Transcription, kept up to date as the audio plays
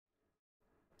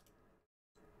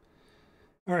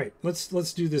All right, let's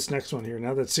do this next one here.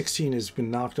 Now that 16 has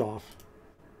been knocked off.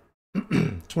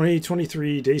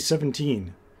 2023, day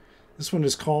 17. This one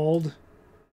is called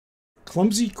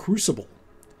Clumsy Crucible.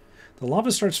 The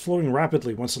lava starts flowing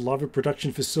rapidly once the lava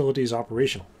production facility is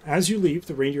operational. As you leave,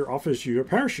 the reindeer offers you a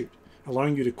parachute,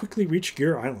 allowing you to quickly reach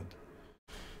Gear Island.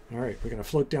 All right, we're going to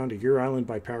float down to Gear Island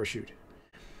by parachute.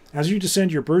 As you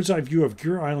descend, your bird's eye view of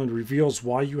Gear Island reveals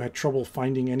why you had trouble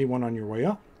finding anyone on your way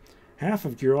up. Half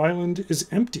of Gear Island is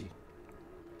empty,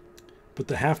 but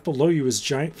the half below you is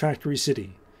giant factory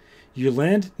city. You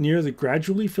land near the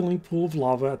gradually filling pool of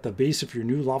lava at the base of your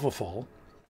new lava fall.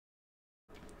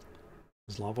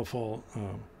 This lava fall.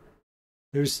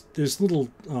 There's little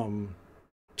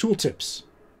tooltips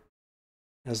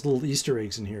as little Easter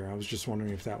eggs in here. I was just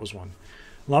wondering if that was one.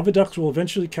 Lava ducts will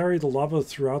eventually carry the lava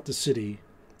throughout the city,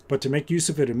 but to make use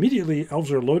of it immediately,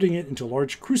 elves are loading it into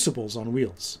large crucibles on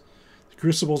wheels. The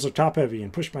crucibles are top-heavy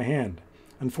and pushed by hand.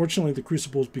 Unfortunately, the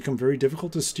crucibles become very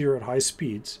difficult to steer at high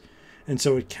speeds, and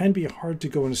so it can be hard to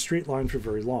go in a straight line for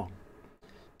very long.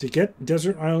 To get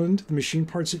Desert Island the machine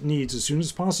parts it needs as soon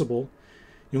as possible,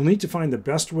 you'll need to find the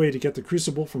best way to get the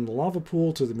crucible from the lava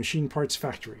pool to the machine parts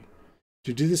factory.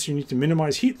 To do this, you need to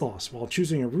minimize heat loss while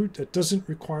choosing a route that doesn't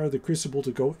require the crucible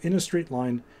to go in a straight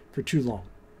line for too long.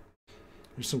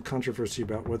 There's some controversy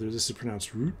about whether this is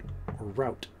pronounced route or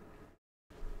route.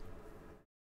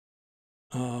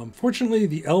 Fortunately,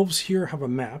 the elves here have a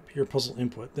map, your puzzle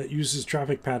input, that uses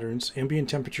traffic patterns, ambient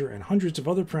temperature, and hundreds of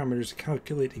other parameters to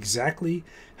calculate exactly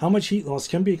how much heat loss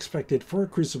can be expected for a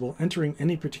crucible entering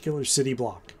any particular city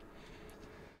block.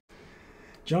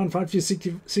 John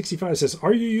 5265 says,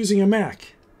 "Are you using a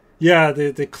Mac?" Yeah,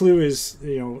 the clue is,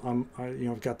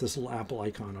 I've got this little Apple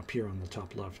icon up here on the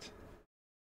top left.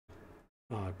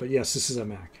 But yes, this is a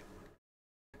Mac.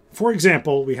 For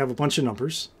example, we have a bunch of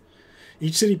numbers.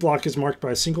 Each city block is marked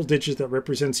by a single digit that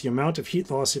represents the amount of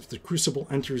heat loss if the crucible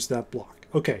enters that block.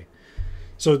 Okay,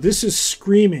 so this is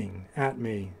screaming at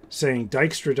me, saying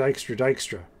Dijkstra, Dijkstra,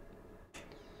 Dijkstra.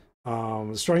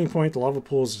 The starting point, the lava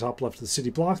pool is the top left of the city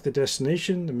block. The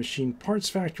destination, the machine parts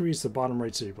factory, is the bottom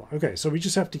right city block. Okay, so we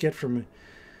just have to get from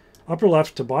upper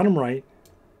left to bottom right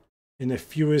in the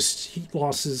fewest heat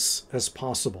losses as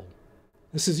possible.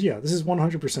 This is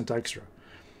 100% Dijkstra.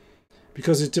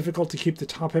 Because it's difficult to keep the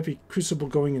top-heavy crucible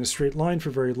going in a straight line for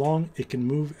very long, it can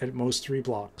move at most 3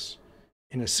 blocks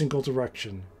in a single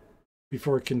direction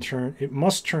before it can turn. It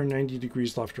must turn 90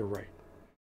 degrees left or right.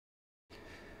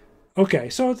 Okay,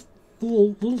 so it's a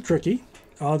little tricky.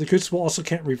 The crucible also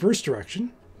can't reverse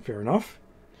direction. Fair enough.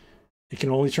 It can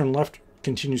only turn left,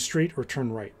 continue straight, or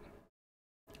turn right.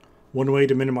 One way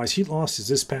to minimize heat loss is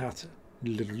this path.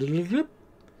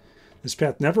 This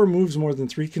path never moves more than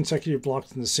 3 consecutive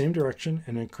blocks in the same direction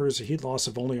and incurs a heat loss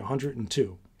of only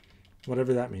 102.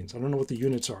 Whatever that means. I don't know what the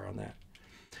units are on that.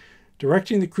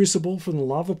 Directing the crucible from the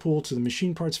lava pool to the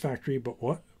machine parts factory,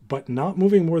 but not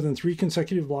moving more than 3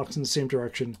 consecutive blocks in the same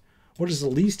direction. What is the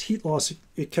least heat loss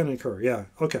it can incur? Yeah,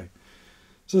 okay.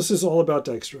 So this is all about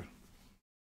Dijkstra.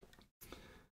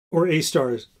 Or A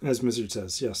star, as Mizzard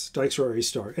says. Yes, Dijkstra or A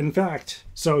star. In fact,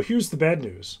 so here's the bad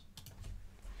news.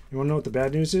 You want to know what the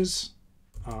bad news is?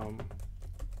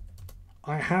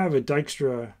 I have a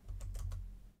Dijkstra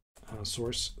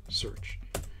source search.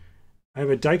 I have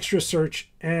a Dijkstra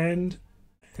search and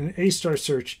an A-star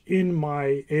search in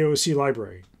my AOC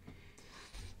library.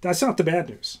 That's not the bad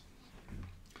news.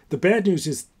 The bad news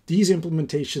is these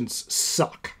implementations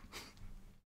suck.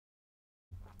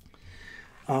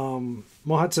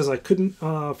 Mohat says, I couldn't,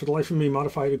 for the life of me,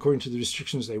 modify it according to the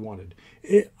restrictions they wanted.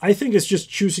 I think it's just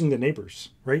choosing the neighbors,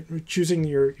 right? Choosing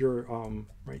your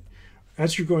right.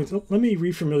 As you're going, let me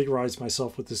refamiliarize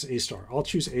myself with this A-star. I'll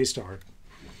choose A-star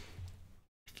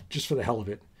just for the hell of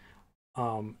it.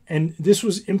 And this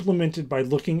was implemented by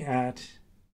looking at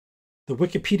the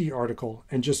Wikipedia article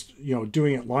and just,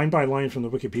 doing it line by line from the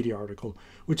Wikipedia article,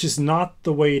 which is not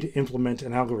the way to implement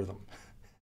an algorithm.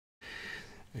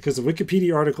 Because the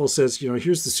Wikipedia article says,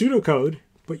 here's the pseudocode,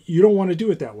 but you don't want to do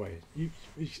it that way.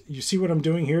 You see what I'm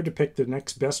doing here to pick the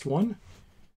next best one?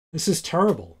 This is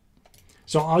terrible.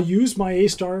 So I'll use my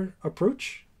A-star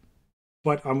approach,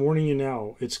 but I'm warning you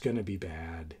now, it's going to be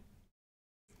bad.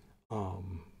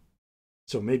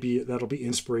 So maybe that'll be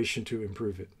inspiration to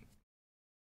improve it.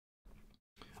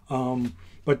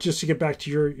 But just to get back to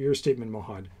your statement,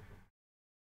 Mohad.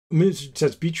 It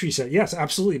says beach reset. Yes,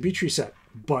 absolutely, beach reset.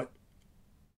 But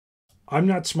I'm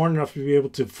not smart enough to be able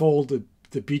to fold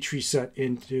the beach reset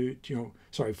into,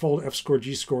 fold F-score,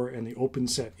 G-score, and the open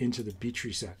set into the beach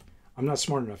reset. I'm not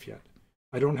smart enough yet.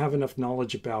 I don't have enough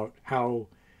knowledge about how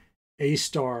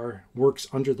A-star works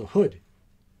under the hood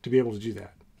to be able to do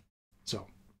that. So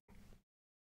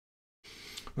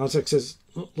Mosaic says,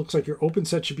 looks like your open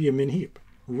set should be a min heap.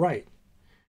 Right.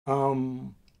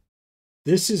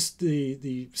 This is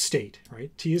the state,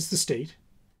 right? T is the state,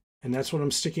 and that's what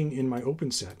I'm sticking in my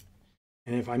open set.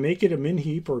 And if I make it a min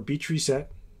heap or a B tree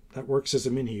set, that works as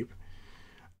a min heap.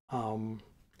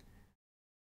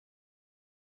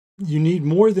 You need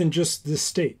more than just this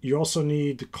state. You also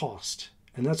need the cost.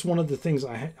 And that's one of the things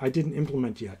I didn't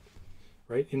implement yet,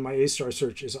 right? In my A-star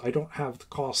search is I don't have the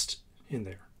cost in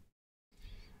there,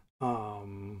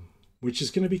 which is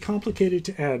going to be complicated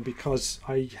to add because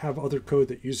I have other code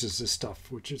that uses this stuff,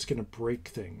 which is going to break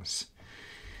things.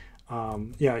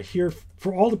 Yeah, here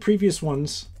for all the previous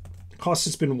ones, the cost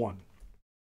has been 1.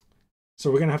 So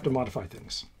we're going to have to modify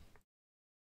things.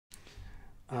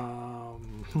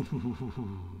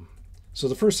 So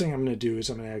the first thing I'm going to do is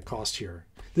I'm going to add cost here.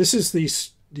 This is the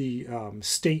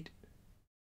state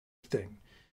thing,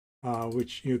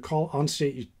 which you call on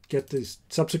state. You get the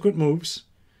subsequent moves.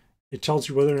 It tells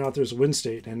you whether or not there's a win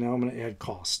state, and now I'm going to add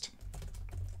cost,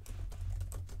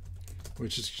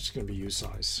 which is just going to be use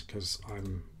size because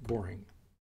I'm boring.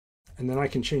 And then I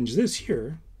can change this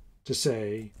here to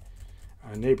say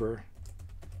neighbor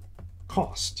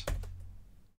cost.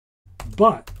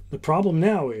 But the problem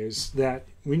now is that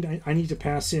I need to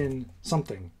pass in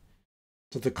something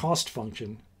to the cost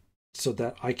function so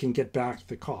that I can get back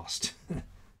the cost.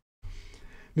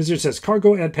 Mizzard says,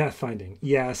 cargo add pathfinding.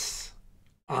 Yes.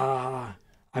 I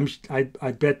bet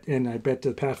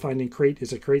the pathfinding crate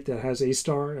is a crate that has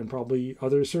A-star and probably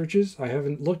other searches. I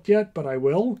haven't looked yet, but I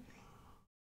will.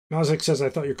 Mosaic says, I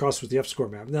thought your cost was the F-score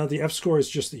map. Now the F-score is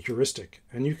just the heuristic,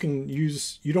 and you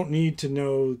don't need to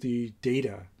know the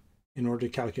data in order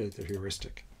to calculate the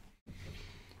heuristic.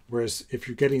 Whereas if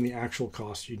you're getting the actual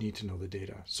cost, you need to know the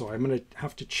data. So I'm going to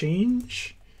have to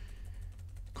change.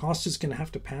 Cost is going to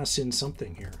have to pass in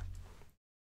something here,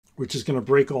 which is going to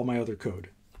break all my other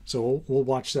code. So we'll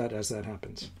watch that as that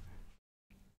happens.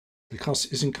 The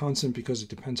cost isn't constant because it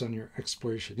depends on your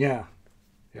exploration. Yeah.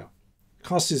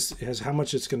 Cost has how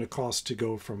much it's going to cost to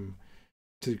go from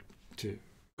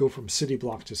city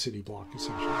block to city block,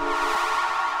 essentially.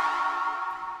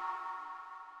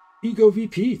 Ego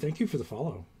VP, thank you for the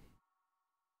follow.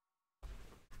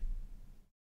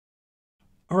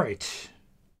 All right.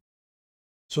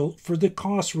 So for the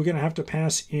cost, we're going to have to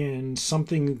pass in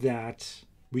something that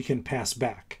we can pass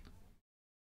back,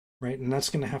 right? And that's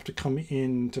going to have to come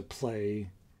into play.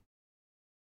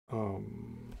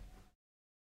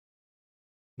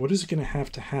 What is it going to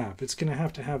have to have? It's going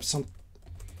to have some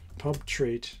pub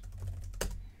trait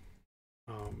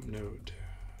node.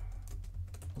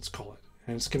 Let's call it.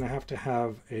 And it's going to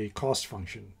have a cost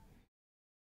function.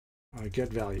 Get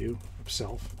value of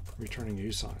self, returning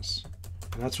use size.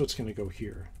 And that's what's going to go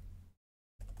here.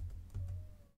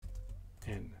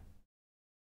 N.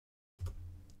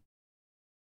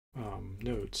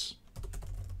 Nodes,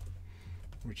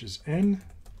 which is N.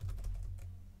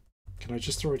 Can I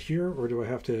just throw it here, or do I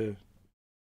have to?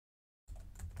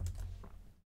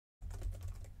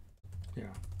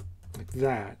 Yeah, like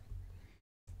that.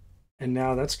 And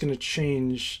now that's going to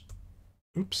change.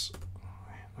 Oops.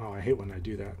 Oh, I hate when I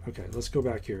do that. Okay, let's go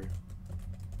back here.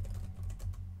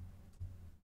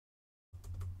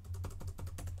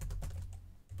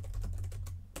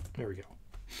 There we go.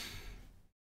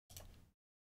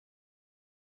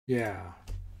 Yeah.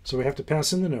 So we have to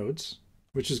pass in the nodes,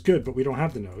 which is good, but we don't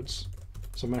have the nodes.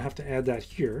 So I'm going to have to add that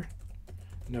here.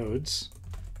 Nodes,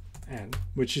 N,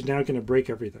 which is now going to break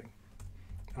everything.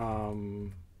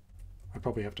 I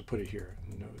probably have to put it here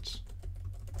in nodes.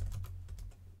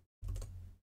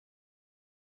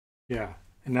 Yeah,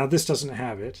 and now this doesn't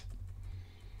have it.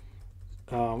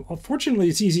 Unfortunately,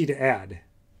 it's easy to add,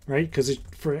 right? Because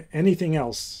for anything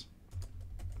else,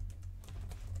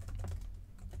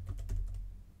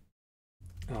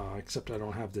 except I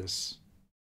don't have this,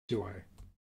 do I?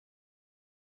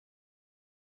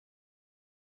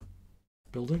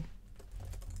 Building?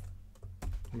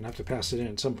 I'm going to have to pass it in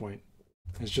at some point.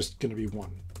 It's just going to be 1.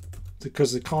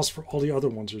 Because the cost for all the other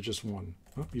ones are just 1.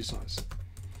 Oh, use size.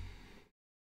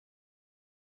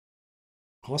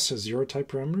 Cost has 0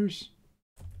 type parameters?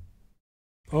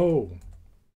 Oh.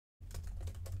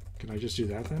 Can I just do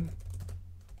that then?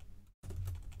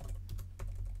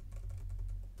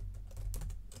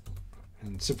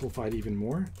 And simplify it even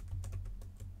more?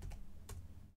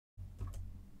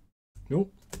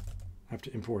 Nope. I have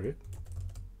to import it.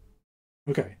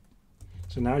 Okay.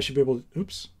 So now I should be able to,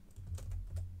 oops.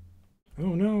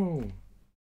 Oh no.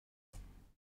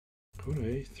 Code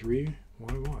A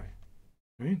 3YY.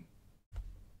 Right?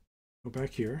 Go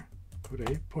back here. Code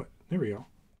A, put. There we go.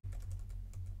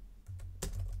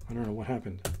 I don't know what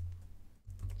happened.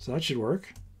 So that should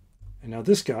work. And now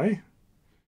this guy,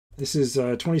 this is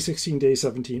 2016 day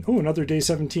 17. Oh, another day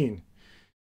 17.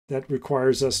 That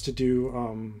requires us to do,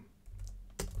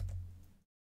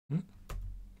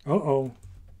 uh-oh.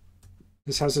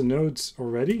 This has a nodes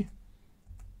already?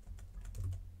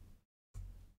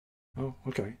 Oh,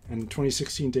 okay. And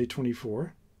 2016 day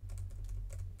 24.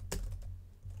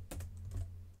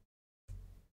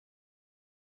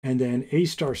 And then a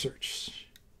star search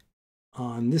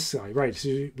on this side. Right,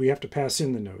 so we have to pass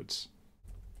in the nodes.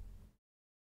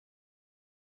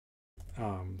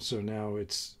 So now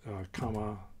it's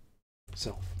comma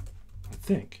self, I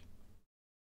think.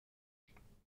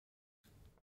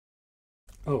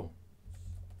 Oh.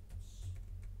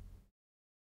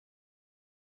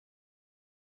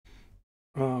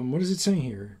 What is it saying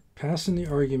here? Pass in the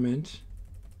argument.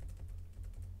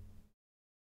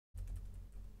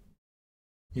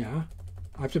 Yeah,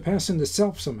 I have to pass in the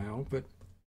self somehow, but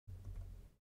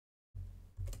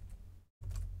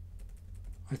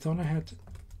I thought I had to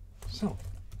self,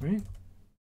 right?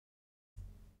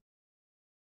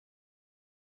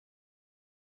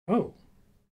 Oh.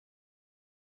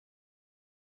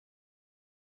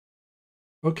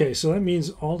 Okay, so that means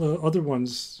all the other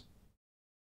ones.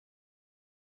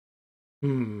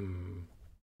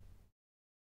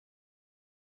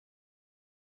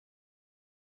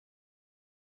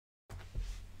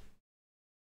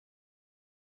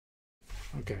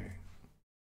 Okay.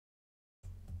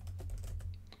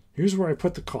 Here's where I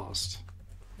put the cost.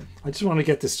 I just want to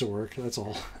get this to work, that's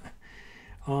all.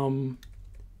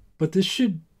 But this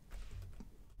should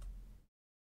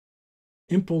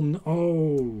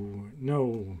oh,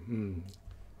 no.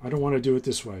 I don't want to do it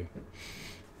this way.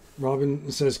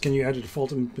 Robin says, can you add a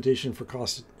default implementation for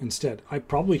cost instead? I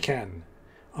probably can.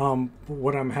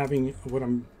 What I'm having,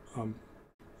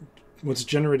 what's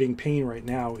generating pain right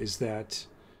now is that,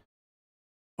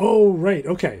 oh, right,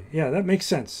 okay. Yeah, that makes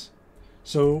sense.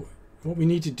 So what we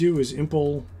need to do is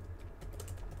impl.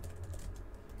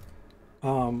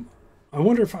 I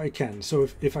wonder if I can. So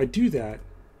if I do that,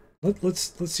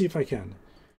 let's see if I can.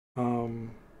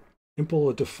 Impl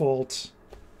a default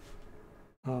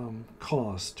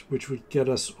cost, which would get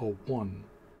us a 1,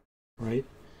 right?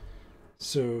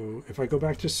 So if I go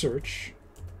back to search,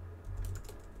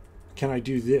 can I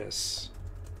do this?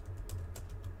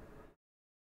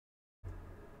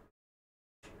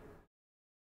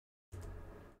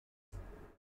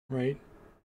 Right?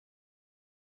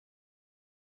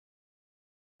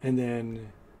 And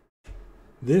then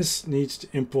this needs to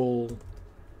impl.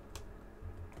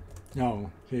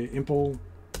 No, okay, impl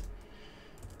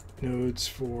nodes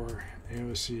for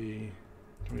AOC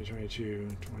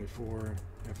 2022 24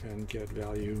 FN get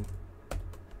value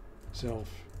self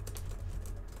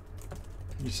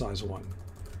size 1.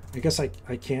 I guess I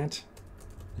can't.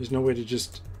 There's no way to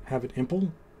just have it impl.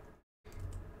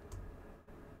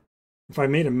 If I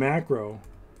made a macro,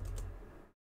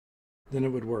 then it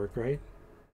would work, right?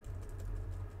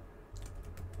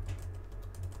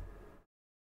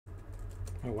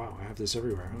 Oh wow, I have this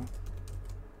everywhere, huh?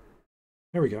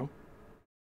 There we go.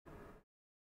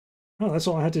 Oh, that's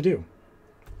all I had to do.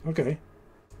 Okay.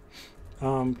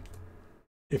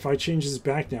 If I change this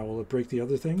back now, will it break the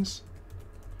other things?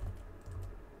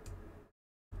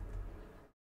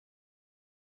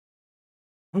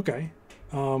 Okay.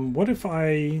 What if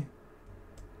I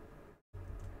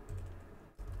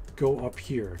go up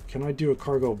here? Can I do a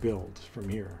cargo build from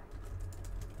here?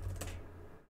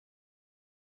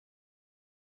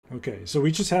 Okay, so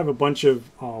we just have a bunch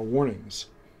of warnings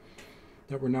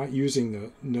that we're not using the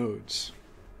nodes.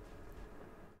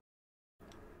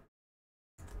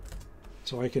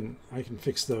 So I can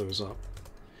fix those up.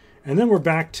 And then we're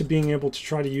back to being able to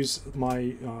try to use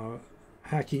my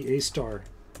hacky A-star.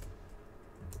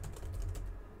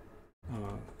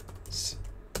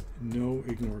 No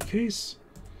ignore case,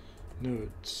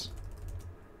 nodes,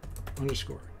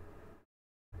 underscore.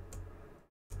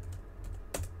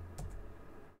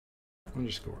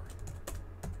 Underscore,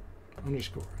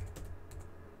 underscore,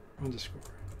 underscore.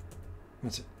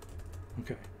 That's it.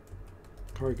 Okay.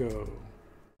 Cargo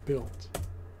built.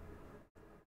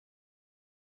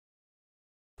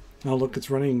 Now look, it's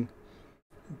running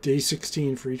day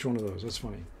 16 for each one of those. That's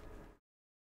funny.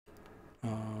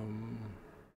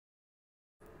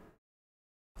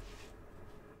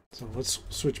 So let's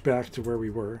switch back to where we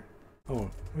were. Oh,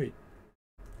 wait.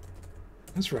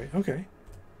 That's right. Okay.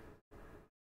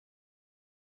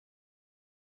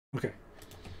 Okay.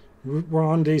 We're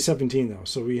on day 17 though,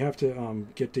 so we have to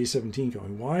get day 17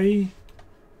 going. Why?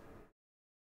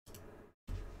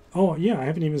 Oh yeah, I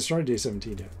haven't even started day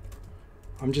 17 yet.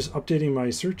 I'm just updating my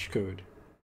search code.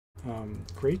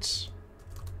 Crates.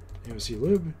 AOC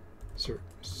lib,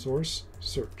 source,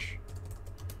 search.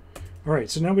 All right,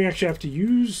 so now we actually have to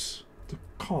use the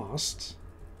cost.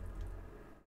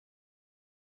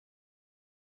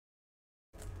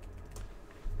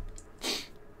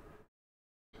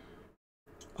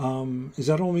 Is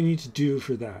that all we need to do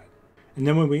for that? And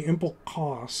then when we import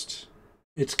cost,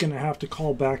 it's going to have to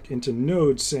call back into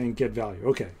nodes saying get value.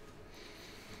 Okay,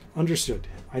 understood.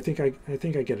 I think I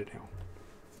get it now.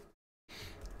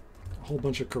 A whole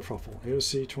bunch of kerfuffle.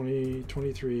 AOC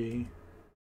 2023.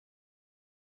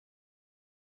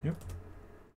 Yep.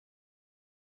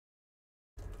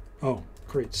 Oh,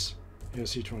 crates.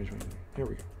 AOC 2023. There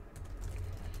we go.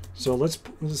 So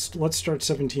let's start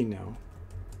 17 now.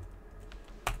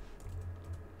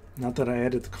 Not that I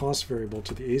added the cost variable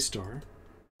to the A star.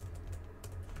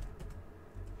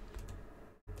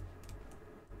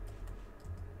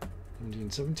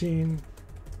 $17,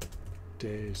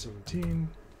 day 17.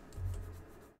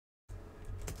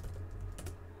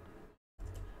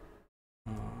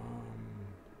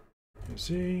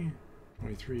 See,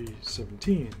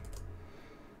 23:17.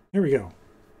 There we go.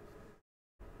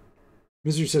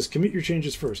 Misery says commit your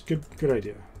changes first. Good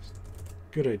idea.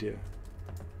 Good idea.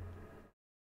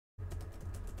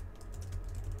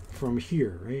 From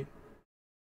here, right?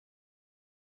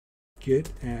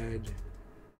 Git add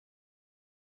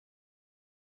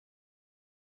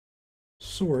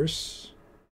source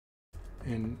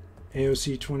and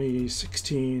AOC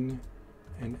 2016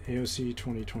 and AOC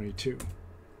 2022.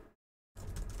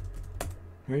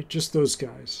 Right? Just those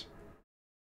guys.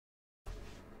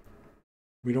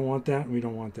 We don't want that and we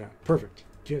don't want that. Perfect.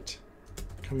 Git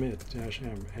commit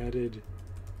 -m added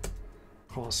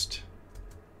cost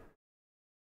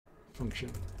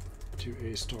function to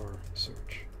A star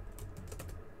search.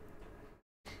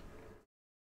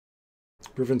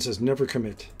 Griffin says never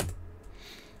commit.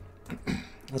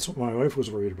 That's what my wife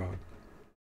was worried about.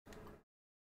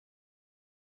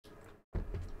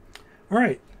 All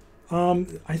right.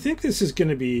 I think this is going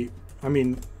to be, I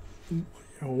mean, you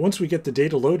know, once we get the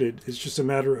data loaded, it's just a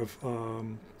matter of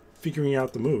figuring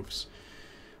out the moves.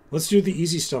 Let's do the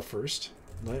easy stuff first.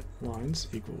 Let lines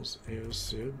equals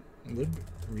AOC lib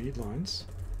read lines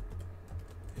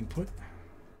input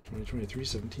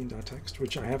 2023:17.txt,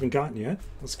 which I haven't gotten yet.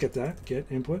 Let's get that. Get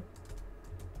input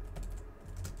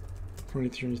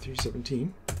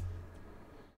 2023:17.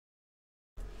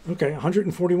 Okay,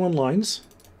 141 lines.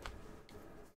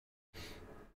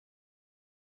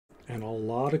 And a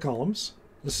lot of columns.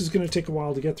 This is going to take a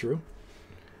while to get through.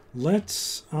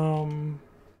 Let's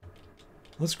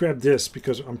grab this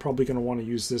because I'm probably going to want to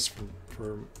use this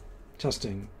for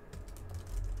testing.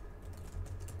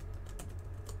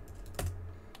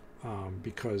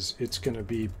 Because it's going to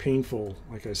be painful,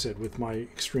 like I said, with my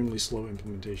extremely slow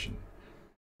implementation.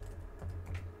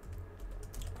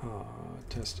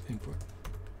 Test input.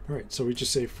 All right, so we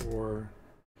just say for.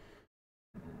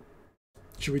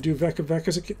 Should we do vec of vec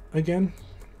again?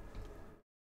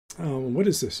 What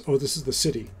is this? Oh, this is the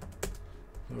city.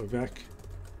 So vec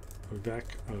of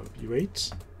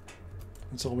U8.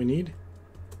 That's all we need.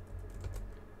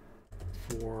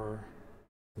 For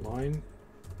line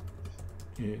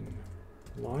in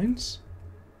lines.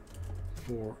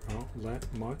 For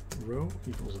let mut row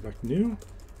equals vec new.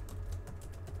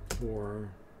 For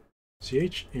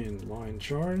ch in line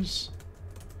chars.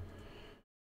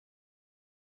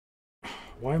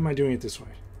 Why am I doing it this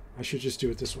way? I should just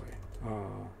do it this way.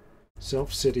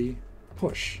 Self city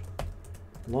push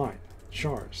line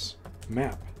chars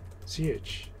map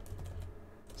ch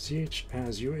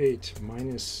as u8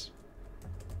 minus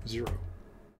 0.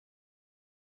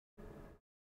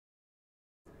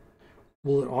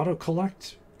 Will it auto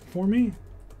collect for me?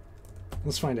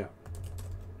 Let's find out.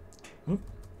 Oh.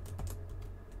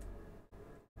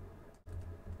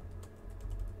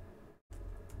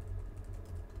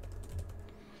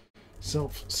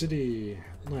 Self city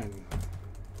len.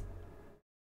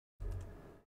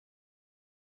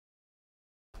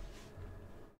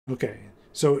 Okay,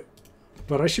 so,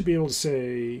 but I should be able to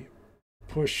say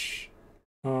push.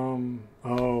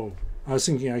 Oh, I was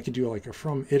thinking I could do like a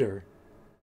from iter,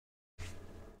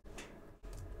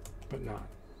 but not.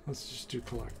 Let's just do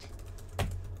collect.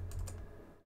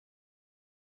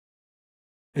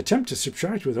 Attempt to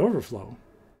subtract with overflow.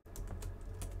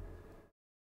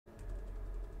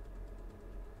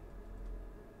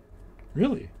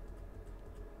 Really?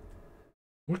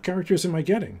 What characters am I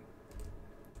getting?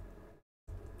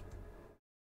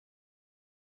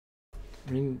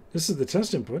 I mean, this is the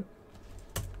test input.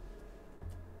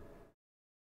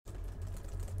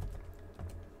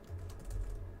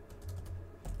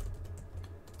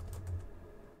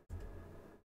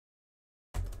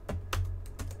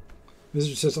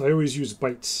 Visitor says, I always use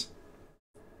bytes.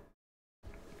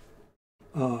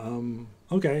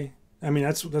 Okay. I mean,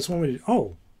 that's one way to...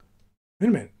 Oh, wait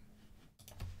a minute.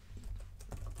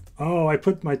 Oh, I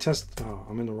put my test... Oh,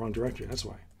 I'm in the wrong directory. That's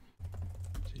why.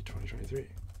 See, 2023.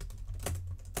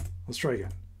 Let's try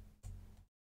again.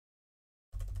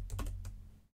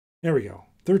 There we go.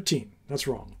 13. That's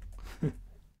wrong.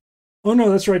 Oh,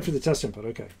 no, that's right for the test input.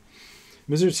 Okay.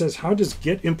 Mizzard says, how does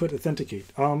get input authenticate?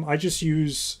 I just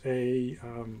use a...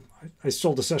 I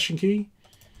stole the session key.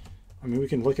 I mean, we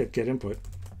can look at get input.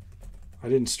 I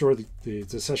didn't store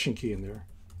the session key in there.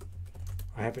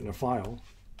 I have it in a file.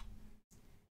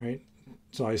 Right?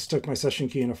 So I stuck my session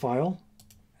key in a file,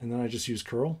 and then I just use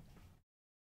curl.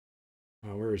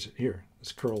 Where is it? Here.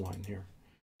 This curl line here.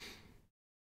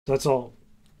 That's all.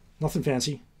 Nothing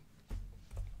fancy.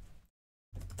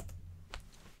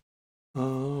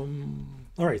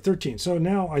 All right, 13. So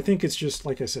now I think it's just,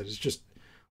 like I said, it's just,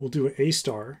 we'll do an A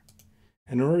star.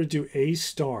 And in order to do A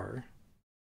star,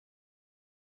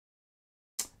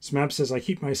 Smab says, I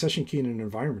keep my session key in an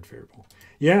environment variable.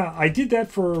 Yeah, I did that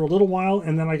for a little while,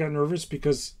 and then I got nervous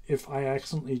because if I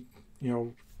accidentally, you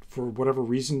know, for whatever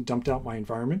reason, dumped out my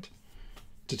environment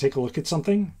to take a look at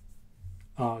something,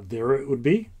 there it would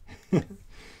be.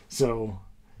 So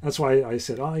that's why I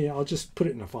said, oh yeah, I'll just put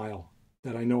it in a file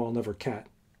that I know I'll never cat.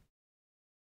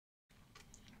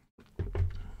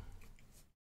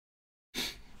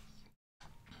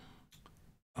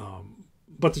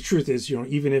 But the truth is, you know,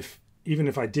 even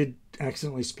if I did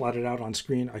accidentally splat it out on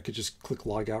screen, I could just click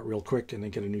log out real quick and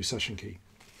then get a new session key.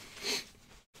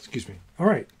 Excuse me. All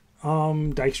right.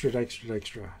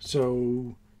 Dijkstra.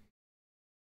 So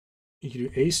you can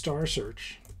do A star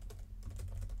search,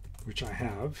 which I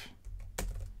have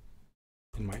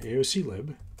in my AOC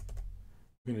lib.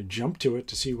 I'm going to jump to it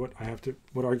to see what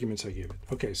what arguments I gave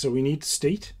it. Okay, so we need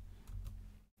state.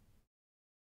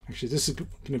 Actually, this is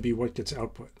going to be what gets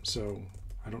output. So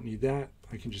I don't need that.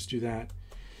 I can just do that.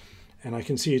 And I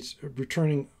can see it's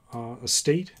returning a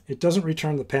state. It doesn't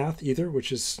return the path either,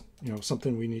 which is, you know,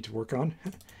 something we need to work on.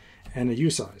 And a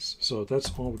usize. So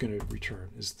that's all we're going to return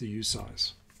is the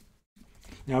usize.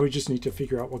 Now we just need to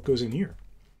figure out what goes in here.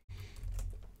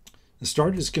 The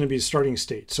start is going to be the starting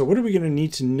state. So what are we going to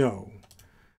need to know?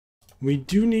 We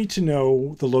do need to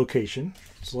know the location.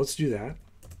 So let's do that.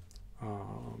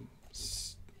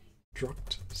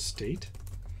 Struct state.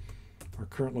 Our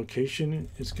current location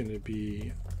is going to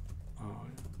be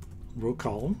row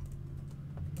column.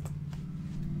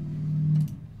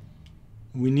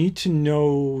 We need to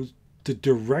know the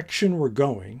direction we're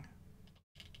going,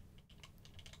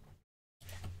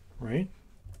 right?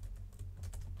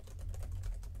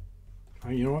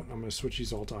 You know what? I'm going to switch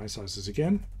these all to isizes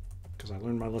again because I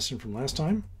learned my lesson from last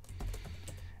time.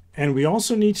 And we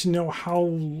also need to know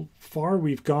how far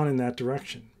we've gone in that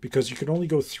direction because you can only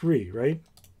go 3, right?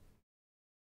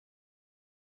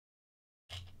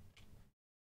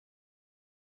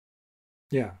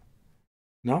 Yeah.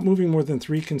 Not moving more than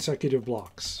 3 consecutive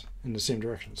blocks in the same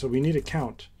direction. So we need a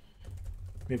count.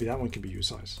 Maybe that one could be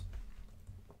usize.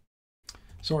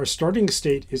 So our starting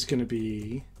state is going to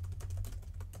be,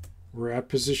 we're at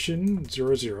position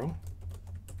 0, 0.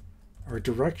 Our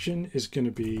direction is going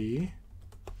to be,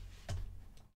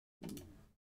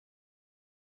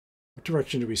 what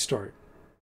direction do we start?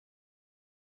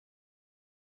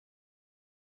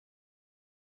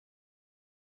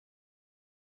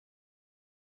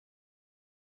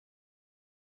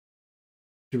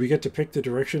 Do we get to pick the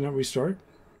direction that we start?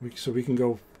 So we can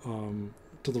go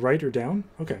to the right or down?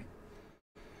 Okay.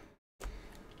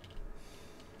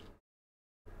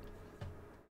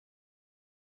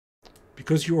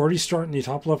 Because you already start in the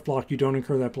top left block, you don't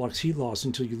incur that block's heat loss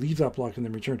until you leave that block and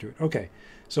then return to it. Okay,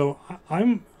 so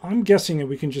I'm guessing that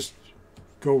we can just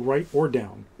go right or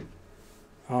down.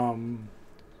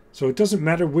 So it doesn't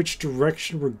matter which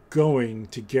direction we're going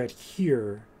to get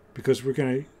here because we're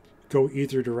going to go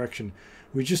either direction.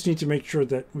 We just need to make sure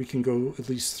that we can go at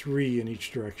least 3 in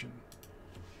each direction.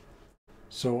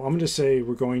 So I'm going to say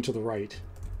we're going to the right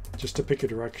just to pick a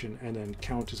direction, and then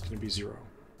count is going to be 0.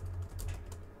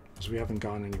 Because we haven't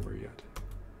gone anywhere yet.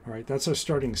 All right, that's our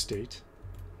starting state.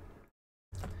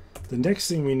 The next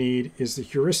thing we need is the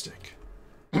heuristic.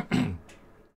 And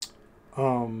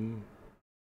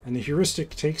the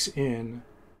heuristic takes in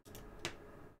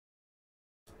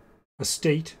a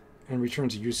state and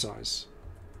returns a usize.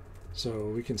 So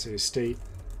we can say state,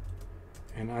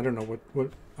 and I don't know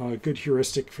what a good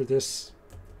heuristic for this.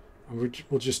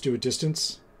 We'll just do a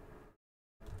distance.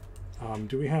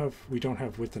 We don't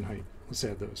have width and height. Let's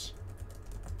add those.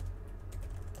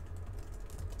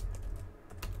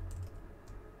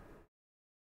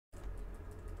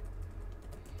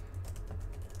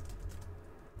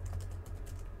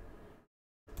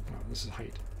 this is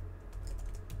height.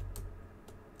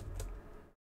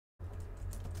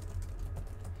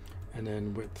 And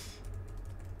then width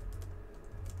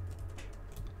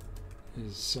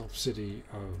is self city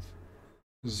of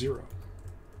 0.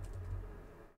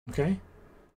 Okay,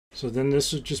 so then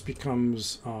this just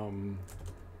becomes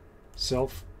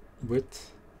self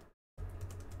width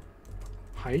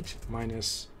height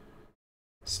minus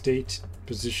state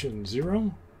position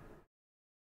 0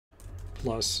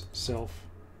 plus self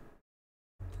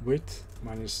width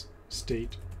minus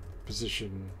state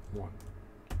position 1.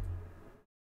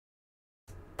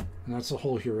 And that's the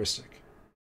whole heuristic.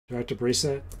 Do I have to brace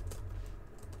that?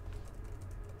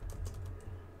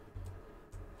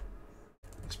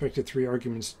 Expected 3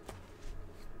 arguments.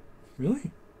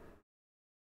 Really?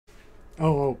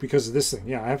 Oh, because of this thing.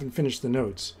 Yeah, I haven't finished the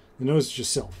nodes. The nodes is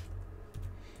just self,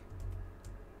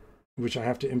 which I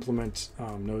have to implement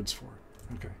nodes for.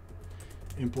 Okay.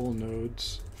 Impl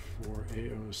nodes for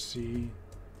AOC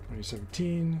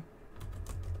 2017.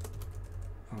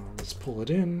 Let's pull it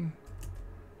in.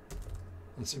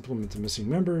 Let's implement the missing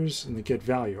members and the get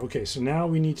value. Okay, so now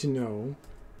we need to know.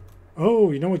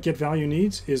 Oh, you know what get value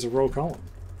needs is a row column.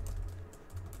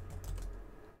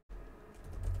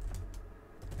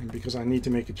 And because I need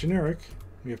to make it generic,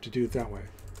 we have to do it that way.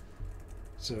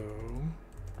 So,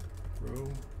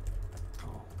 row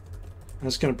call.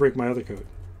 That's going to break my other code,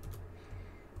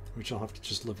 which I'll have to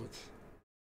just live with.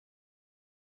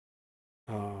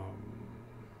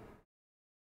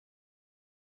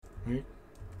 Right?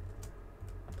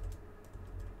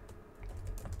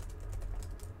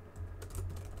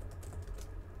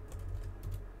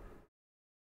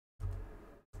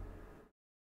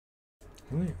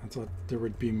 Really? I thought there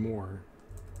would be more.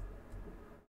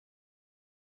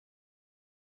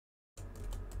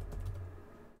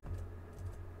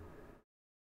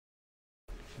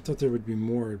 I thought there would be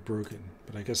more broken,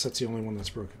 but I guess that's the only one that's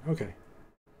broken. Okay.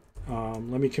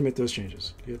 Let me commit those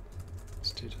changes. Git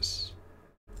status.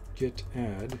 Git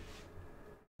add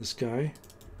this guy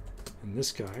and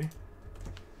this guy.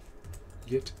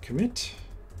 Git commit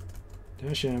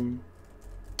dash m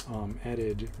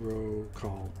added row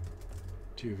call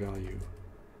to value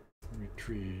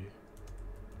retrieve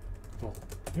vault.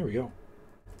 There we go.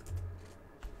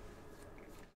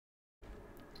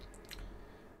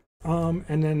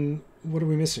 And then what are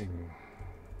we missing?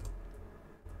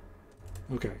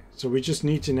 Okay, so we just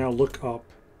need to now look up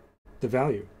the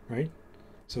value, right?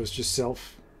 So it's just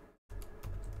self.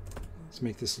 Let's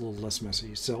make this a little less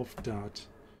messy. Self dot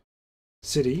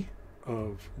city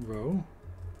of row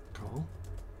call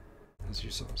as you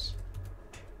saw.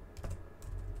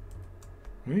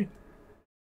 Right?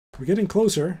 We're getting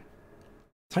closer.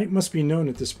 Type must be known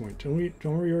at this point. Don't we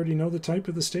already know the type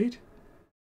of the state?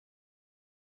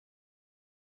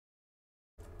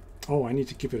 Oh, I need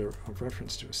to give it a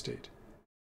reference to a state.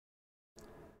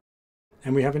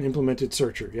 And we haven't implemented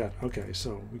searcher yet. Okay,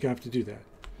 so we have to do that.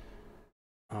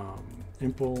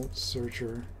 Impl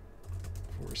searcher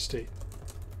for state.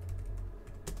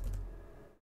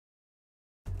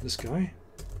 This guy.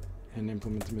 And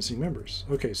implement the missing members.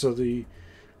 Okay, so the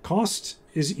cost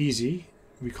is easy.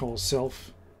 We call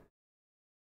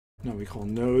we call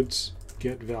nodes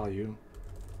get value.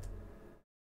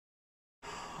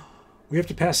 We have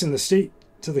to pass in the state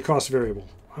to the cost variable.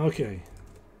 Okay.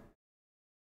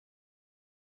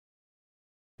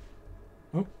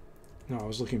 Oh, no, I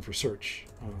was looking for search.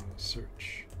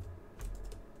 Search.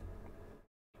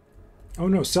 Oh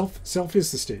no, self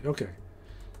is the state. Okay.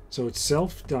 So it's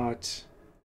self dot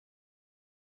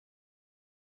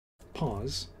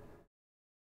pause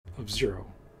of 0.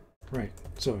 Right.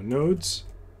 So nodes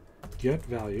get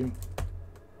value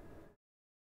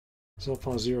self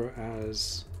pause 0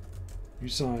 as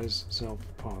usize self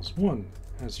pause 1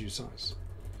 as usize.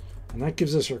 And that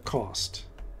gives us our cost.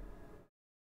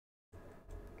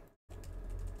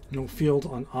 No field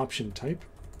on option type.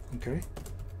 Okay.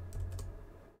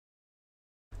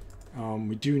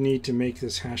 We do need to make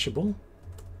this hashable.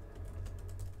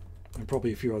 And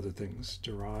probably a few other things.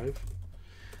 Derive,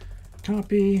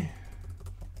 copy,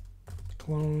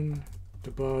 clone,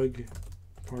 debug,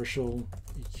 partial,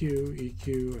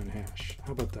 EQ, and hash.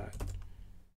 How about that?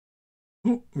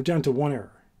 Oh, we're down to 1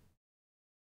 error.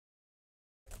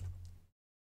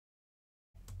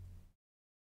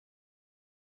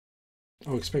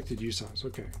 Oh, expected usize.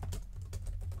 Okay.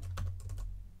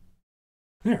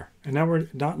 There. And now we're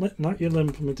not yet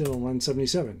implemented on line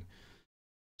 77.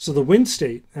 So the win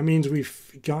state, that means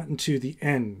we've gotten to the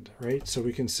end, right? So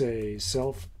we can say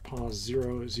self pause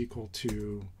 0 is equal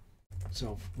to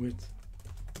self width,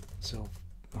 self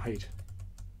height.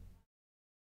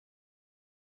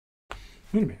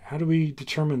 Wait a minute. How do we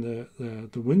determine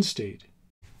the wind state?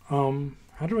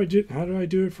 How do I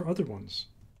do it for other ones?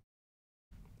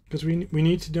 Because we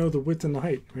need to know the width and the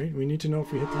height, right? We need to know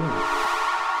if we hit the limit.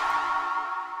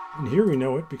 And here we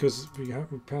know it because we're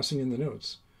passing in the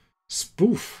nodes.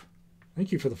 Spoof.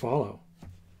 Thank you for the follow.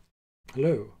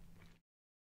 Hello.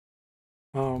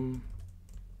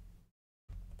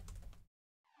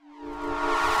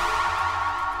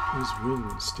 Is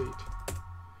wind state.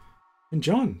 And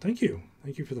John, thank you.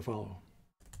 Thank you for the follow.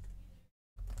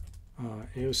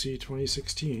 AOC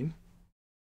 2016.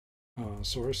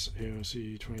 Source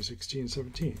AOC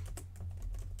 2016-17.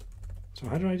 So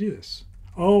how did I do this?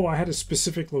 Oh, I had a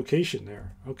specific location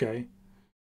there. Okay.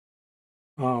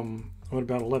 What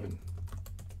about 11?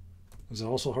 Is it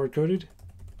also hard-coded?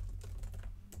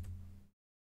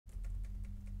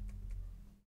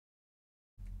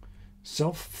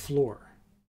 Self-floor.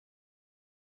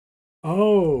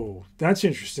 Oh, that's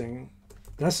interesting.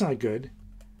 That's not good.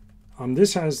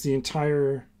 This has the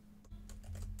entire...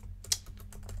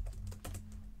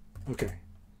 Okay.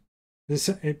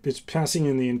 It's passing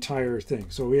in the entire thing.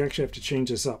 So we actually have to change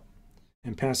this up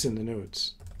and pass in the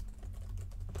nodes.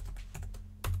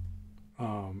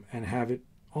 And have it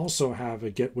also have a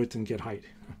get width and get height.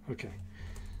 Okay.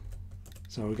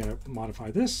 So we're going to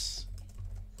modify this.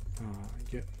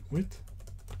 Get width.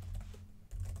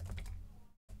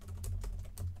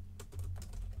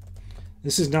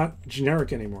 This is not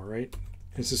generic anymore, right?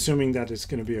 It's assuming that it's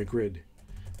going to be a grid.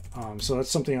 So that's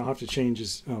something I'll have to change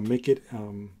is make it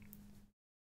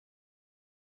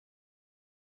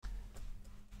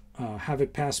have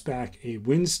it pass back a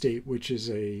wind state, which is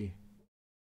a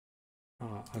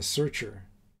searcher,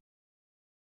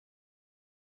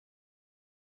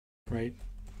 right?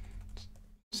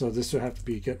 So this would have to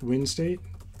be get wind state,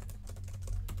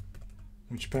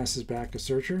 which passes back a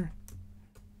searcher.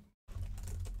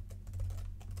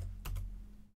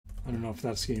 I don't know if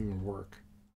that's going to even work.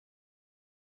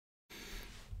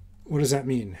 What does that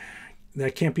mean?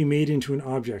 That can't be made into an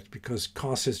object because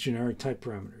cost has generic type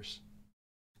parameters.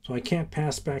 So I can't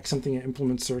pass back something that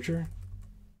implements searcher.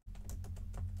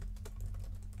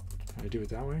 Can I do it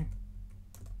that way?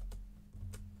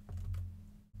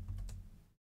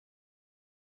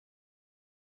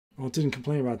 Well, it didn't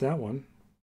complain about that one.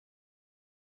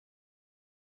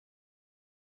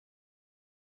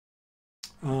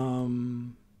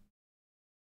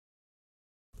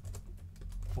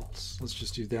 False. Let's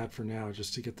just do that for now,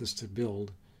 just to get this to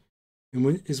build.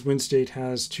 And is wind state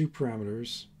has two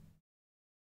parameters.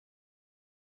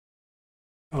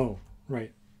 Oh,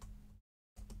 right.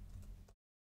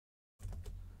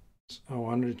 So I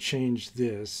wanted to change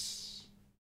this.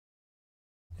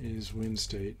 Is wind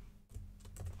state.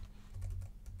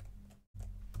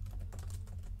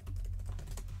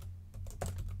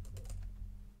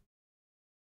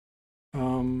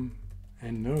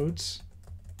 And nodes.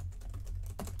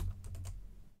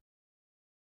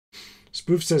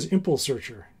 Spoof says impulse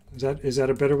searcher. Is that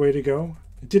a better way to go?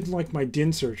 It didn't like my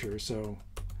DIN searcher, so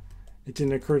it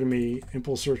didn't occur to me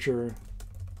impulse searcher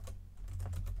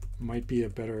might be a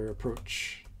better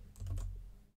approach.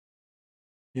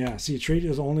 Yeah, see, trait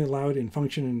is only allowed in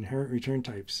function and inherent return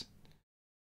types,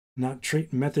 not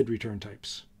trait method return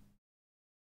types.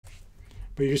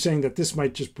 But you're saying that this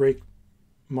might just break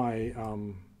my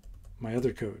my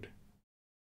other code.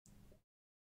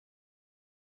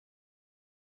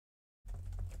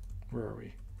 Where are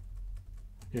we?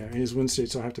 Yeah, it is wind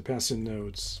state, so I have to pass in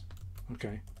nodes.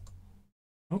 Okay.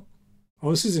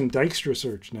 Oh, this is in Dijkstra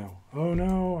search now. Oh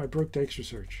no, I broke Dijkstra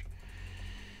search.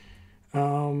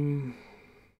 Nodes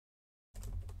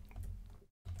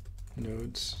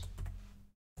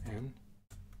n.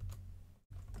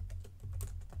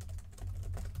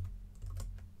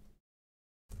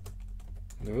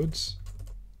 Nodes.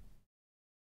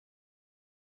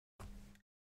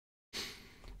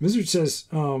 Wizard says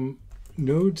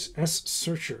nodes S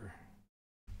searcher.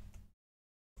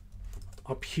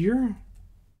 Up here?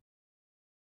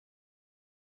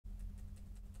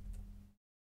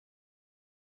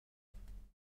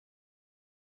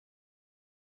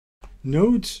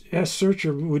 Nodes S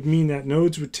searcher would mean that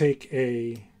nodes would take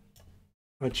a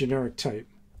generic type,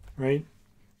 right?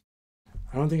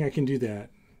 I don't think I can do that,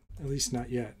 at least not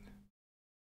yet.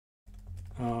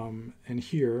 And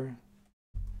here,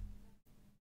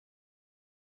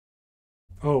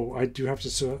 oh, I do have to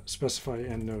specify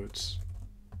n nodes.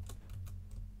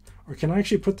 Or can I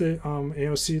actually put the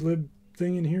AOC lib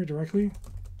thing in here directly?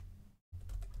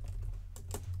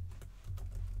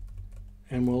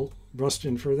 And we'll rust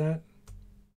infer that.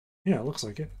 Yeah, it looks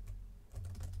like it.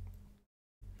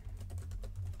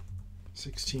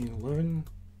 1611.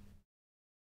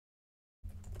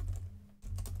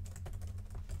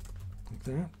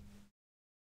 like that.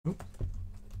 Oh.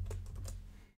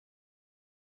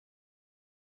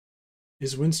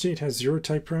 Is WinState has 0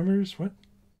 type parameters? What?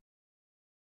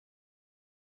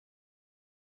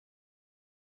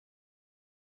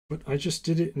 But I just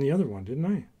did it in the other one, didn't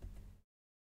I?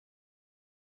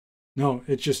 No,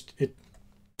 it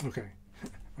okay.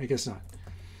 I guess not.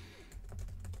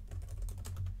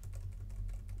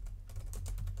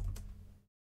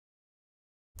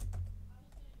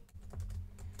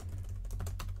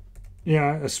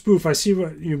 Yeah, a spoof. I see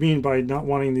what you mean by not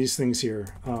wanting these things here.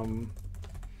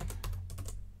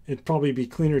 It'd probably be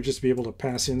cleaner just to be able to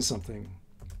pass in something.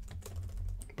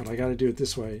 But I got to do it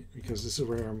this way because this is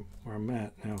where I'm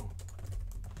at now.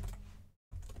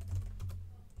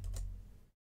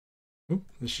 Oop,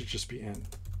 this should just be N.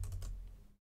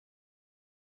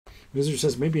 Wizard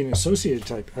says maybe an associated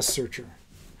type, S searcher.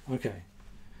 Okay.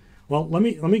 Well, let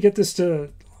me get this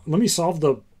to, let me solve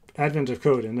the advent of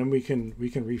code, and then we can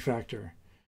refactor.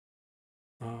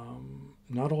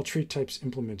 Not all trait types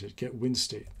implemented. Get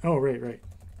WinState. Oh, right.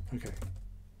 Okay.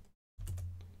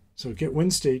 So get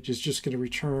WinState is just going to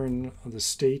return the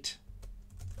state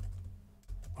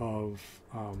of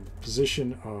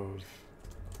position of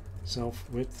self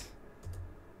width.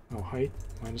 Oh, height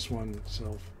 -1,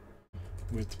 self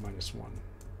width -1,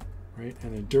 right?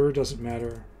 And the dir doesn't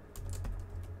matter,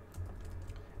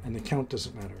 and the count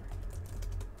doesn't matter,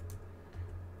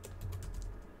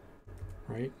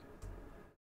 right?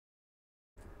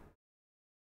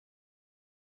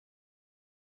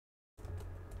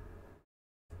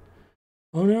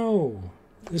 Oh no,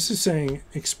 this is saying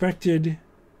expected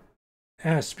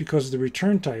S because of the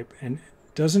return type, and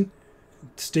doesn't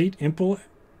state impl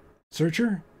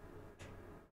searcher?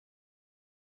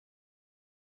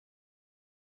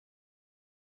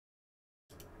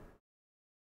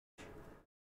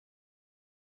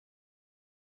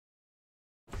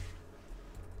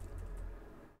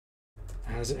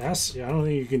 As S? Yeah, I don't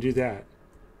think you can do that.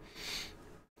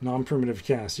 Non-primitive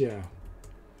cast, yeah.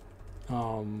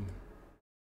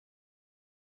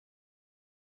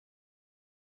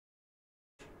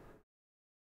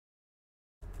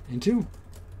 Into?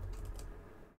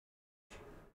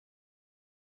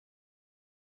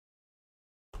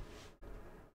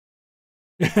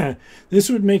 This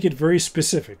would make it very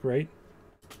specific, right?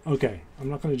 Okay, I'm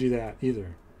not going to do that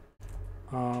either.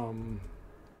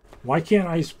 Why can't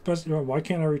I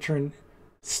return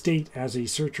state as a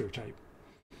searcher type?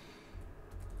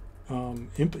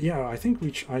 Yeah, I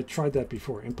think I tried that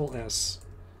before. Impl S.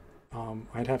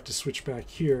 I'd have to switch back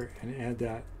here and add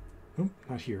that. Oh,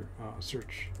 not here.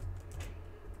 Search.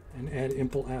 And add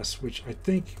impl S, which I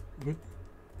think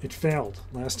it failed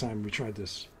last time we tried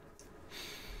this.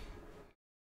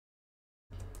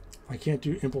 I can't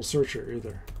do impl searcher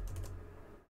either.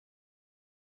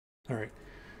 All right.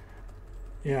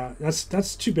 Yeah,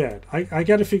 that's too bad. I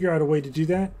got to figure out a way to do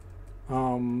that.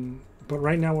 But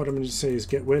right now what I'm going to say is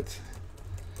get width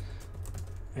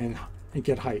and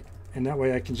get height. And that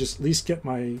way I can just at least get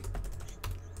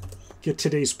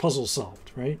today's puzzle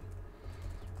solved, right?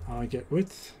 Get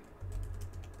width,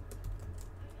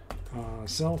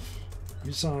 self,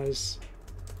 resize.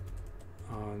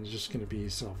 It's just going to be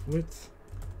self width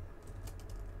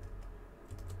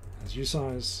as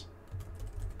usize,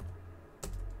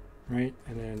 right?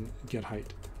 And then get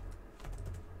height.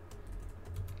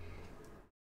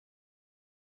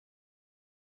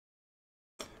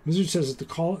 Wizard says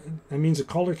that that means a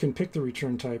caller can pick the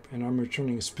return type, and I'm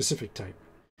returning a specific type.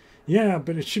 Yeah,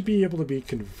 but it should be able to be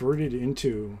converted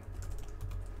into.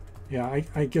 Yeah,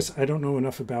 I guess I don't know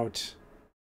enough about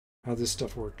how this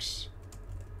stuff works.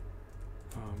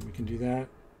 We can do that,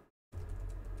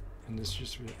 and this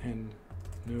just n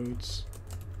nodes.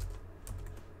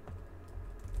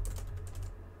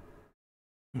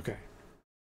 Okay.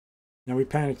 Now we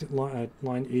panicked at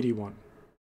line 81.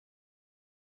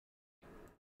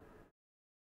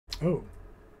 Oh.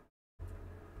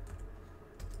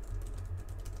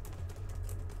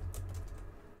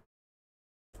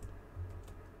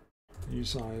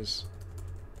 Usize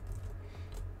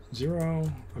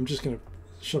 0. I'm just going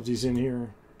to shove these in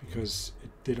here because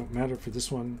they don't matter for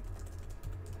this one.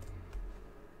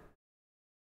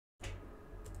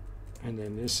 And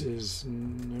then this is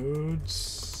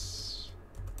nodes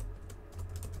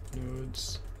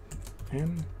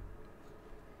n.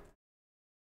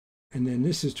 And then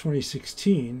this is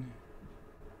 2016.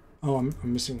 Oh, I'm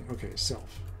missing, okay,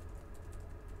 self.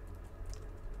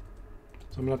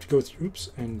 So I'm gonna have to go through, oops,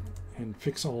 and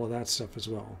fix all of that stuff as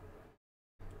well.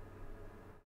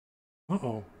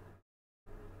 Uh-oh.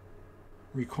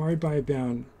 Required by a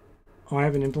bound. Oh, I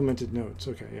haven't implemented nodes.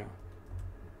 Okay, yeah.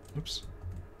 Oops.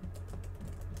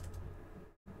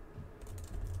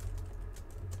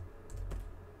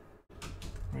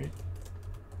 right?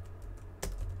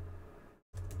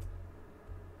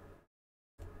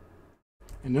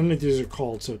 And none of these are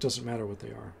called, so it doesn't matter what they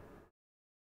are.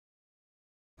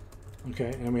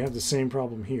 Okay, and we have the same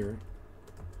problem here.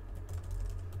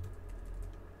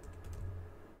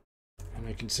 And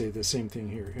I can say the same thing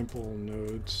here. Impl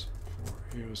nodes for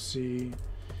AOC.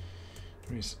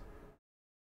 Isn't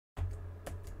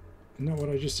that what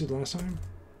I just did last time?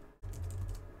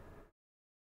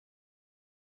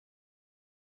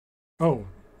 Oh.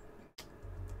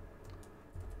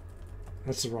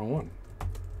 That's the wrong one.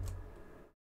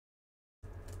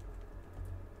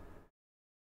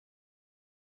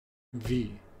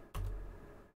 V.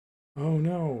 Oh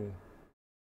no.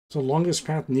 So longest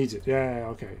path needs it. Yeah,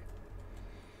 okay.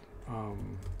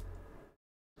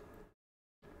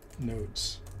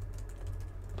 Nodes.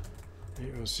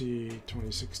 AOC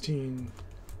 2016,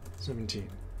 17.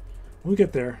 We'll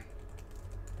get there.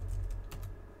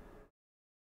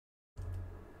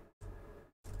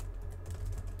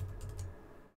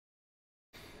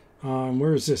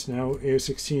 Where is this now?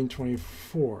 AO16,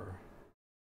 24.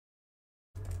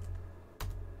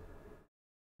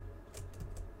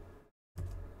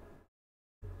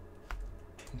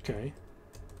 Okay.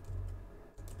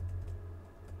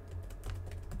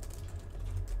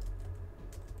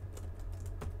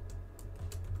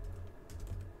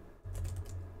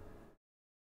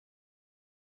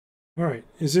 All right.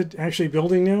 Is it actually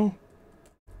building now?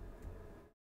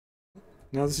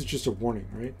 Now this is just a warning,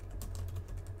 right?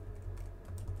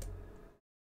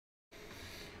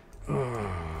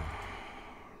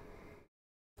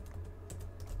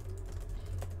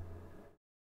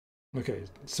 Okay,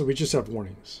 so we just have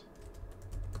warnings.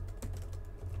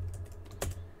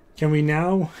 Can we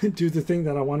now do the thing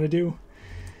that I want to do?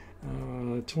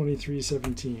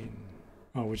 2317.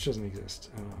 Oh, which doesn't exist.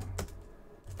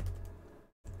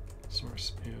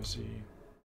 Source AOC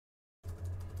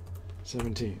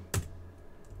 17.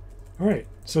 All right,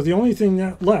 so the only thing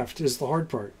that left is the hard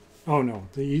part. Oh no,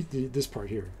 this part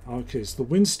here. Okay, so the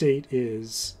win state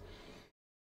is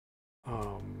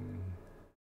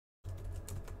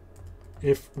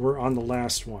if we're on the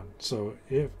last one. So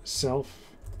if self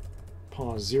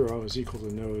pause 0 is equal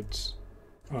to nodes.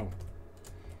 Oh,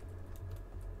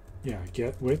 yeah,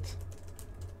 get width,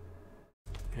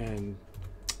 and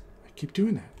I keep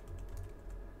doing that.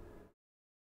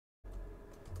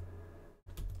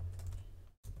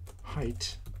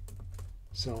 Height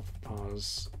self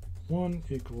pause 1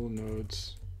 equal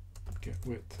nodes get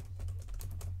width.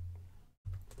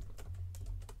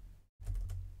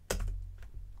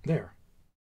 There.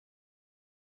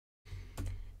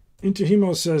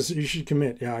 Intahimo says you should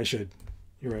commit. Yeah, I should.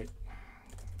 You're right.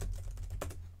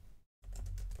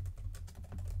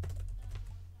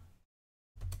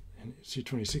 And AOC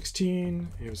 2016,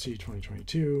 AOC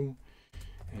 2022,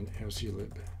 and AOC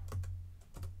lib.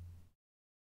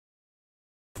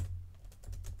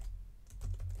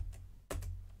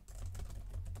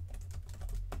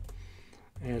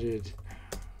 Added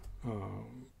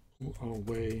a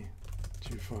way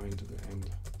to find the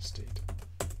end state.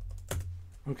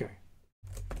 Okay.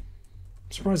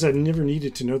 I'm surprised I never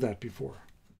needed to know that before.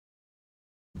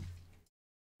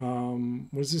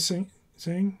 What is this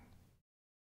saying?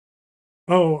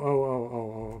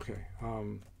 Oh, okay.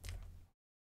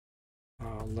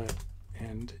 Let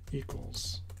end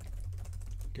equals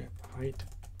get height.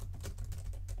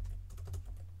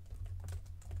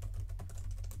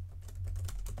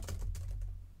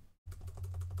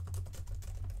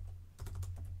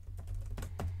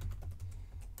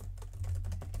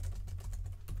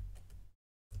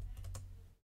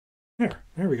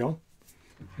 There we go.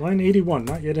 Line 81,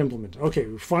 not yet implemented. Okay,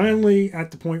 we're finally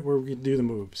at the point where we can do the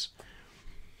moves.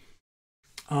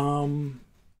 And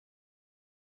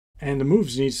the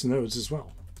moves needs nodes as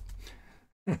well.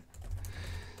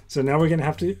 So now we're going to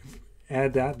have to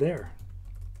add that there.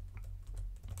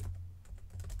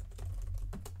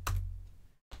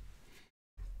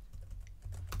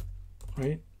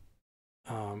 Right?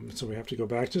 So we have to go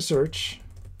back to search.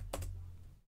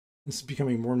 This is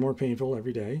becoming more and more painful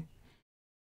every day.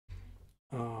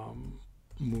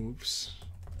 Moves.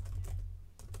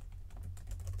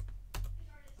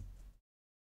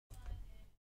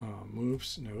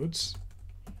 Moves nodes.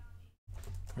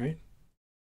 Right?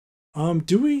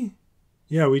 Do we?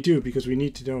 Yeah, we do, because we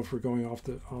need to know if we're going off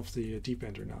the deep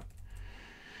end or not.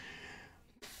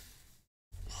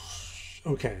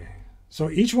 Okay. So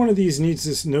each one of these needs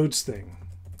this nodes thing.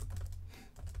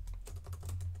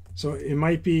 So it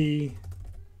might be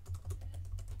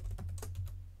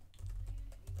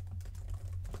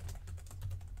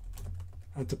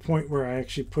at the point where I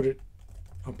actually put it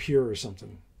up here or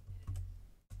something.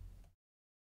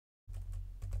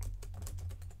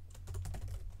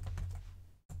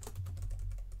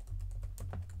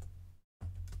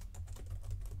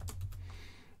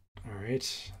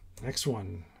 right, next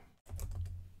one.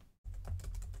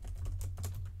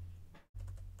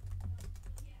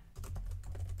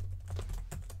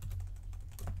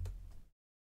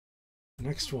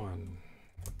 Next one.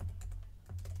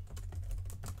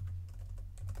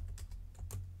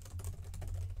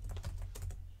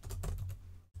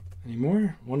 Any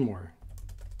more? One more.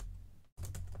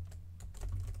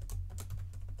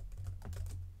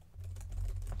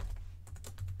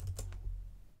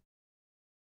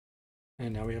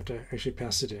 And now we have to actually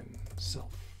pass it in.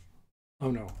 Self. Oh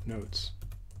no, nodes.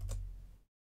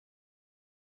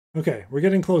 Okay, we're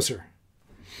getting closer.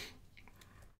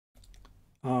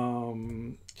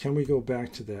 Can we go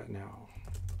back to that now?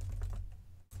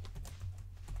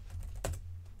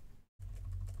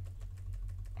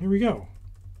 Here we go.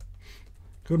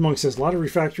 Good Monk says, a lot of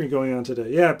refactoring going on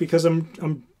today. Yeah, because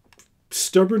I'm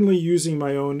stubbornly using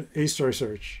my own A-star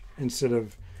search instead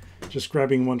of just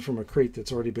grabbing one from a crate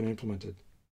that's already been implemented.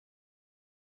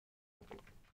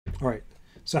 All right,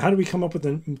 so how do we come up with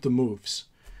the moves?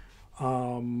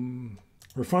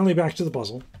 We're finally back to the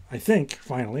puzzle, I think,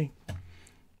 finally.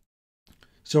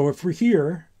 So if we're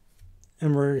here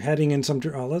and we're heading in some,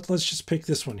 let's just pick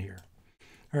this one here.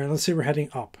 All right, let's say we're heading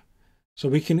up. So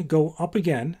we can go up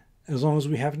again as long as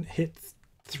we haven't hit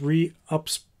 3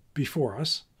 ups before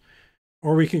us,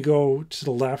 or we could go to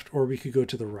the left, or we could go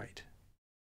to the right.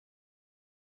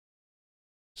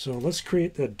 So let's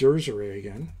create that DIRS array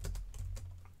again.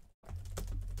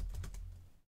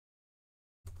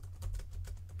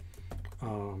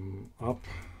 Up,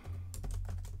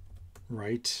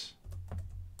 right,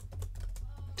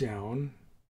 down,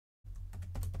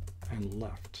 and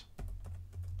left.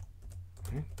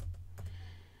 Okay.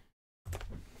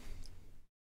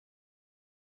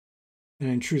 And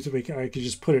in truth, I could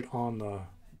just put it on the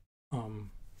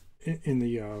in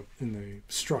the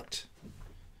struct,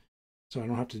 so I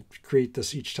don't have to create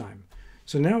this each time.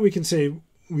 So now we can say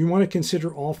we want to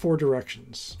consider all 4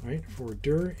 directions, right? For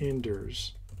dir in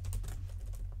dirs.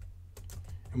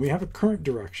 And we have a current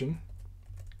direction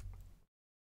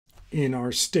in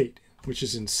our state, which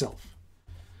is in self.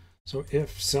 So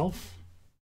if self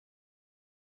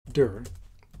dir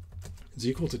is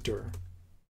equal to dir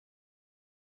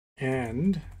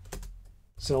and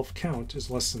self count is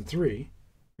less than 3,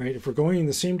 right? If we're going in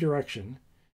the same direction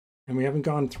and we haven't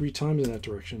gone 3 times in that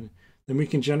direction, then we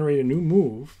can generate a new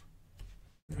move,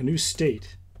 a new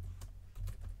state.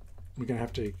 We're going to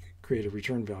have to create a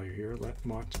return value here. Let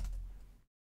mot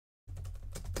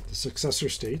the successor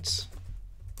states,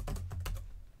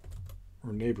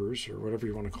 or neighbors, or whatever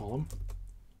you want to call them,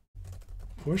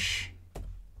 push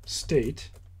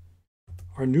state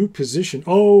our new position.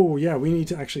 Oh yeah, we need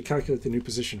to actually calculate the new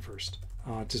position first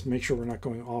to make sure we're not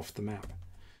going off the map.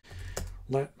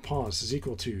 Let pause is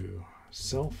equal to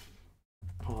self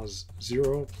pause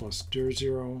 0 plus dir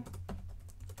 0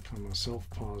 comma self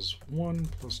pause 1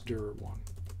 plus dir 1.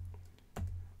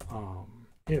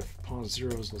 If pause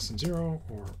 0 is less than 0,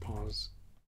 or pause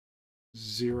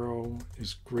 0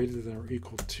 is greater than or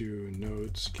equal to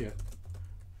nodes get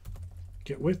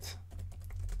width.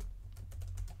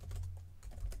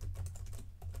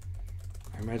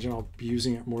 I imagine I'll be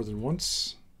using it more than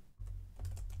once.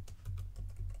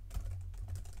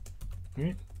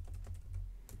 Right?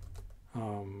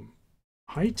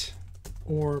 Height,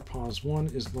 or pause 1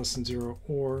 is less than 0,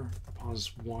 or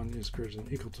pause 1 is greater than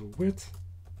or equal to width.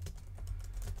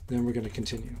 Then we're going to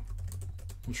continue.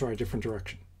 We'll try a different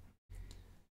direction.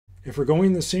 If we're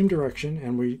going the same direction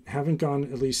and we haven't gone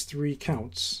at least 3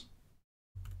 counts,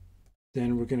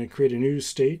 then we're going to create a new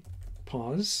state,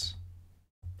 pause,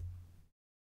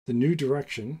 the new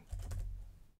direction,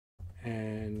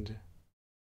 and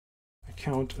a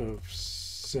count of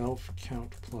self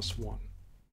count plus 1.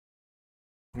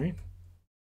 Right?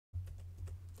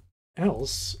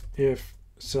 Else, if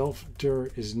self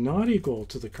dir is not equal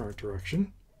to the current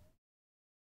direction,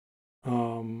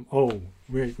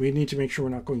 we need to make sure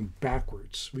we're not going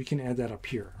backwards. We can add that up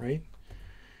here, right?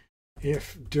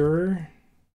 If dir,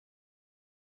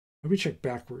 let me check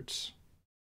backwards.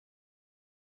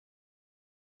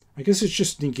 I guess it's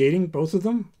just negating both of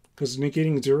them, because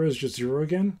negating 0 is just 0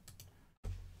 again.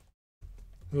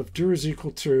 If dir is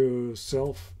equal to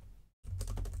self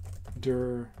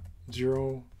dir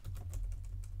 0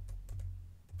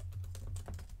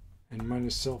 and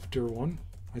minus self dir 1,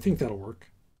 I think that'll work.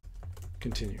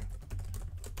 Continue.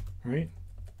 Right?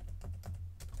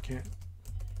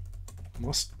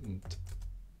 Mustn't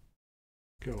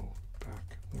go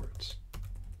backwards.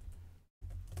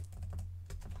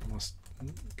 Must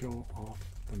go off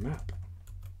the map.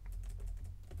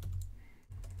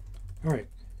 All right.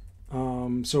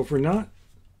 So if we're not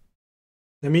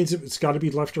That means it's got to be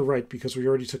left or right because we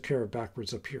already took care of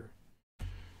backwards up here.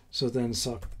 So then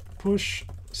suck push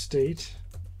state,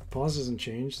 pause doesn't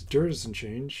change, dir doesn't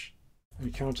change,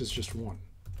 and count is just 1.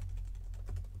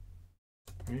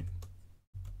 Right?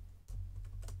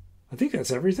 I think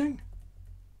that's everything.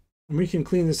 And we can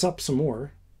clean this up some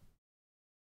more.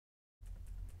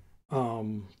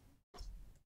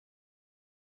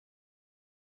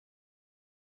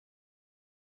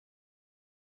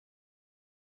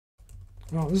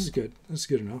 Oh, this is good. This is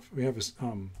good enough. We have a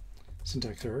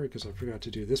syntax error because I forgot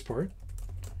to do this part.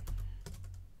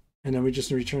 And then we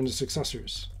just return the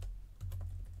successors.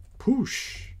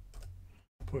 Push.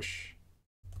 Push.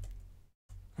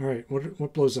 All right,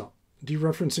 what blows up?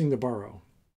 Dereferencing the borrow.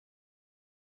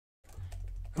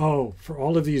 Oh, for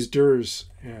all of these dirs,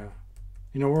 yeah.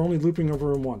 You know, we're only looping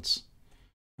over them once.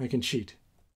 I can cheat.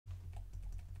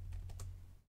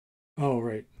 Oh,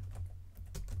 right.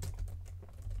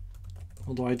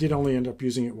 Although I did only end up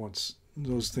using it once,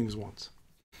 those things once.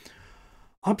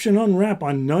 Option unwrap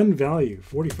on none value,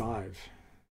 45.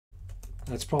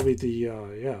 That's probably the,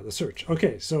 yeah, the search.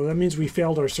 Okay, so that means we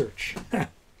failed our search.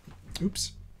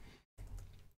 Oops.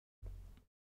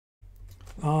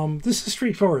 This is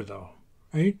straightforward though,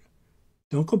 right?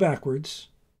 Don't go backwards.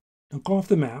 Don't go off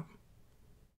the map.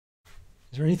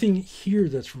 Is there anything here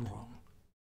that's wrong?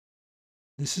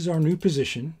 This is our new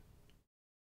position.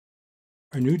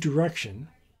 Our new direction.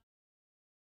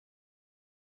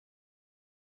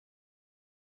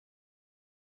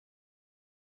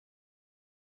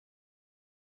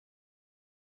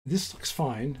 This looks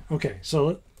fine. Okay,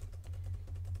 so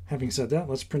having said that,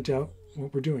 let's print out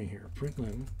what we're doing here.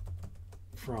 Println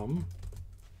from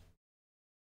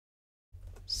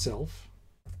self.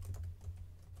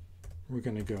 We're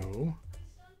going to go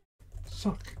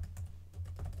suck.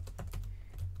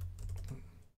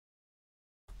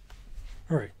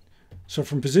 All right, so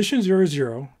from position 0,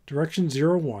 0, direction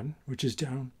 0, 1, which is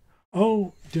down.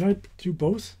 Oh, did I do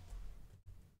both?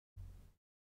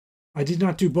 I did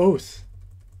not do both.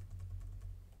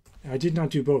 I did not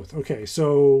do both. Okay,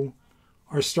 so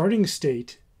our starting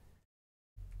state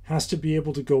has to be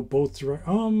able to go both direct.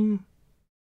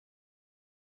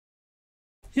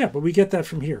 Yeah, but we get that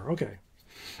from here. Okay.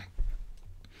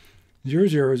 0,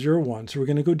 0, 0, 1. So we're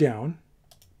going to go down.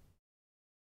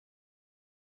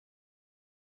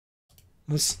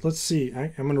 Let's see.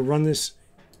 I'm going to run this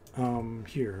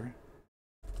here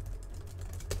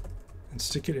and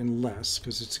stick it in less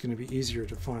because it's going to be easier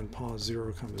to find pause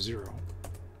 0, 0.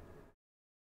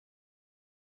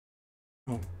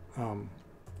 Oh,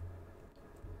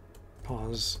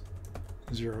 pause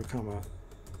 0,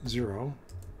 0.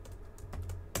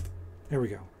 There we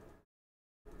go.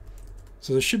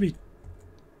 So there should be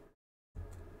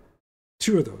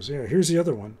 2 of those. Yeah, here's the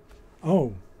other one.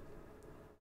 Oh.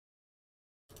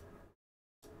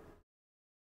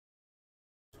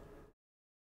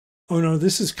 Oh no,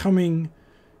 this is coming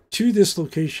to this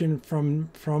location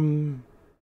from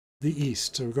the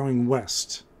east. So we're going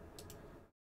west.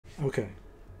 Okay.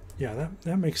 Yeah,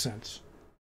 that makes sense.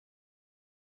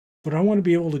 But I want to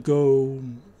be able to go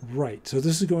right. So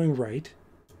this is going right.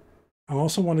 I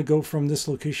also want to go from this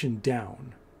location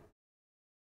down.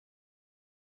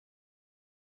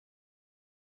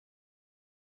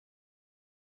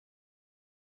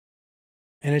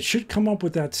 And it should come up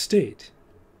with that state.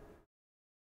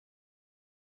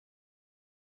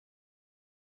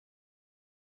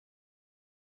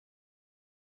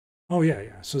 Oh, yeah,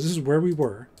 yeah. So this is where we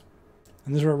were.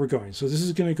 And this is where we're going. So this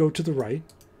is going to go to the right.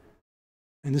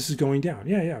 And this is going down.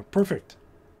 Yeah, yeah. Perfect.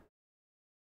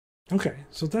 Okay.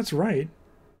 So that's right.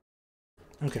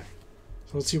 Okay.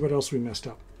 So let's see what else we messed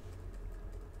up.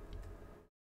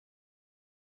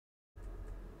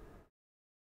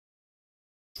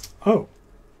 Oh.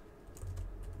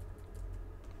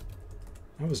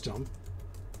 That was dumb.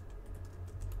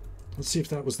 Let's see if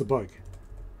that was the bug.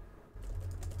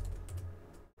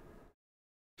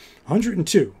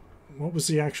 102. What was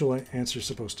the actual answer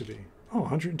supposed to be? Oh,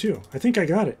 102. I think I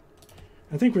got it.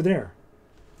 I think we're there.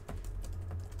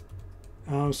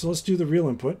 So let's do the real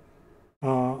input.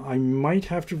 I might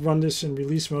have to run this in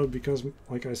release mode because,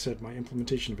 like I said, my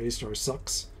implementation of A-star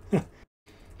sucks.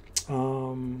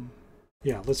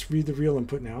 Yeah, let's read the real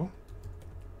input now.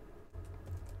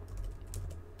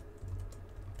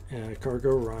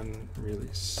 Cargo run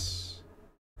release.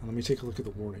 And let me take a look at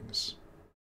the warnings.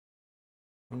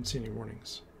 I don't see any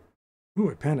warnings. Ooh,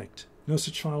 I panicked. No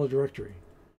such file or directory.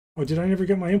 Oh, did I never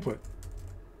get my input?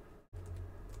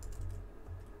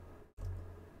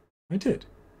 I did.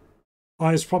 Oh,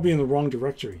 I was probably in the wrong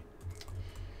directory.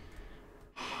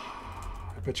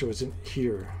 I bet you it was in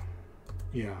here.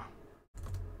 Yeah.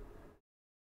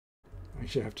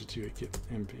 Actually, I have to do a git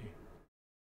mp.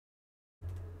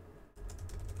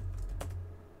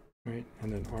 Right,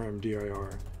 and then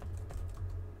rmdir.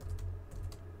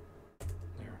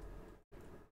 There.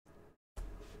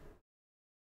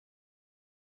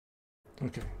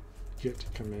 Okay, git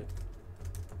commit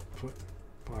put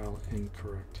file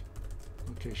incorrect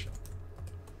location.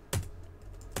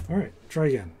 All right, try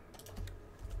again.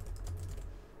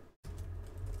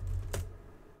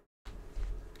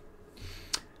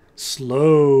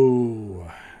 Slow.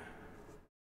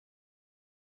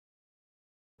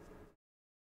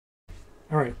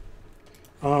 All right.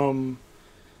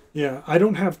 Yeah, I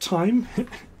don't have time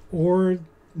or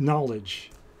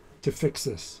knowledge to fix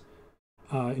this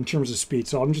in terms of speed,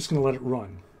 so I'm just going to let it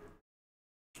run.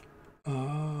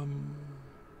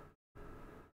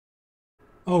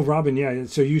 Oh, Robin, yeah.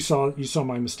 So you saw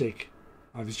my mistake.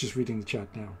 I was just reading the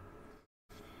chat now.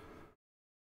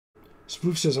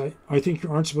 Spoof says, I think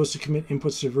you aren't supposed to commit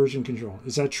inputs to version control.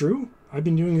 Is that true? I've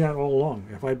been doing that all along.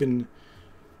 Have I been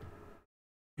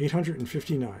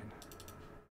 859?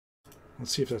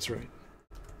 Let's see if that's right.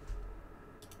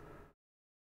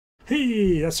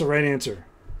 Hey, that's the right answer.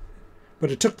 But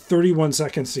it took 31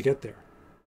 seconds to get there.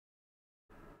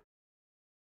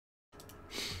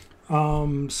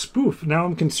 Spoof. Now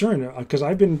I'm concerned because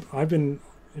I've been.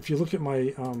 If you look at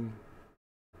my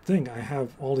thing, I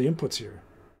have all the inputs here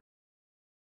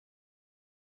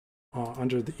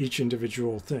under each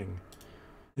individual thing.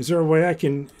 Is there a way I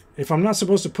can? If I'm not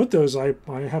supposed to put those, I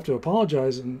have to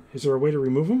apologize. And is there a way to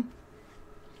remove them?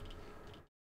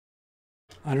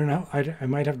 I don't know. I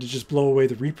might have to just blow away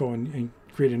the repo and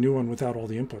create a new one without all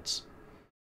the inputs.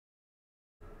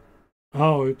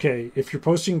 Oh, okay. If you're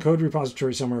posting code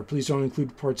repository somewhere, please don't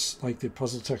include parts like the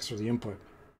puzzle text or the input.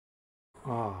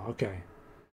 Ah, okay.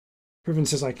 Priven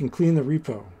says I can clean the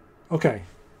repo. Okay,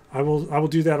 I will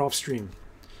do that off stream.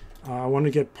 I want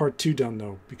to get part 2 done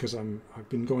though because I've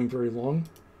been going very long,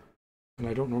 and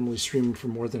I don't normally stream for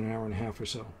more than an hour and a half or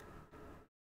so.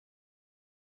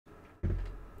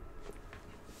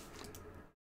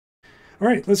 All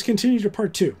right, let's continue to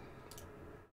part 2.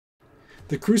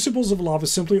 The crucibles of lava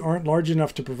simply aren't large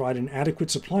enough to provide an adequate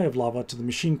supply of lava to the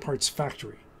machine parts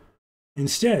factory.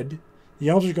 Instead, the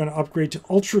elves are going to upgrade to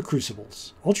ultra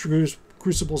crucibles. Ultra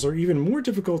crucibles are even more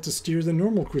difficult to steer than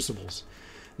normal crucibles.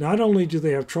 Not only do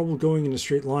they have trouble going in a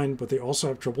straight line, but they also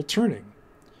have trouble turning.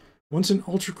 Once an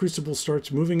ultra crucible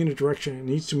starts moving in a direction, it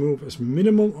needs to move a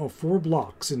minimum of 4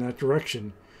 blocks in that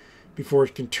direction before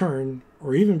it can turn,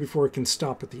 or even before it can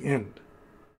stop at the end.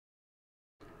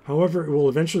 However, it will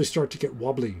eventually start to get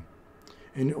wobbly.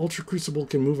 An ultra crucible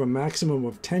can move a maximum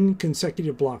of 10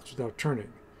 consecutive blocks without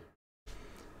turning.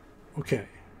 Okay.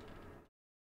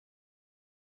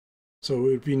 So it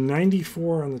would be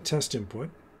 94 on the test input.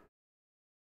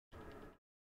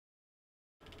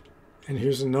 And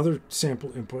here's another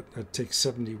sample input that takes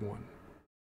 71.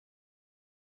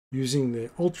 Using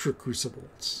the ultra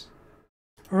crucibles.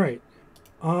 All right.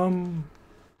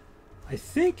 I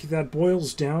think that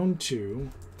boils down to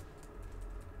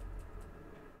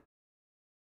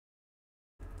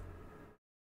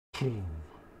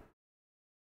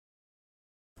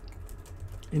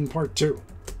in part 2.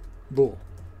 Bool.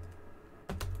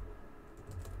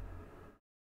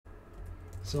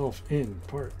 Self in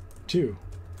part 2.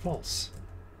 False.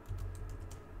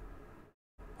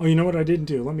 Oh, you know what I didn't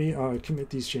do? Let me commit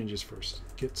these changes first.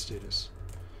 Git status.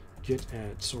 Git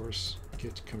add source.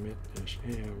 Git commit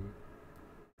 -am.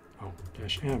 Oh,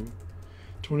 -m.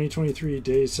 2023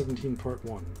 day 17 part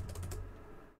 1.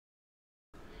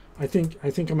 I think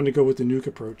I'm going to go with the nuke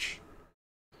approach.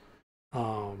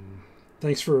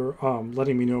 Thanks for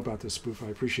letting me know about this, Spoof. I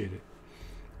appreciate it.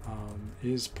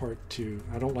 Is part 2.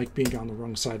 I don't like being on the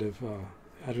wrong side of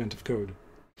Advent of Code.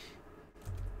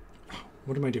 Oh,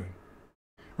 what am I doing?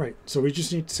 Right, so we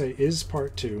just need to say is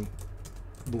part 2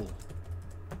 bool.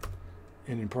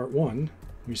 And in part 1,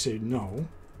 we say no.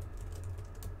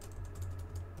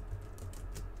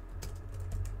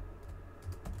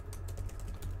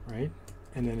 Right?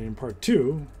 And then in part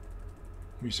 2,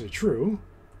 we say true.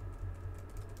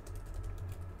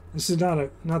 This is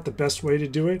not the best way to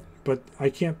do it, but I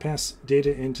can't pass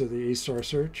data into the A-star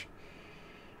search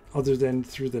other than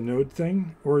through the node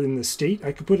thing or in the state.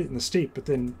 I could put it in the state, but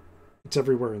then it's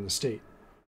everywhere in the state.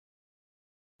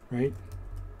 Right?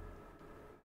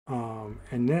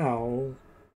 And now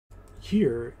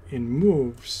here in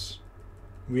moves,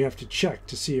 we have to check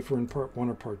to see if we're in part 1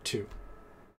 or part 2.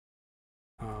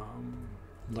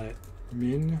 Let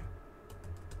min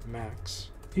max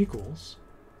equals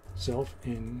self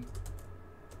in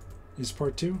is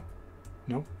part 2.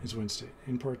 No, is win state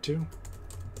in part 2.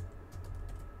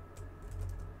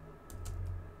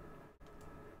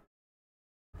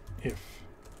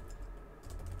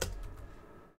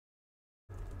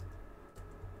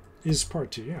 Is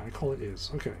part 2. Yeah, I call it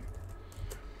is. Okay.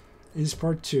 Is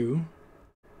part 2.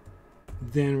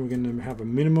 Then we're going to have a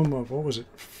minimum of, what was it,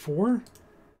 4?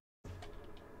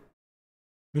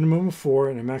 Minimum of 4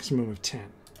 and a maximum of 10.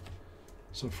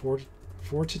 So 4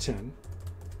 to 10.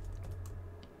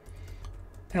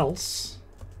 Else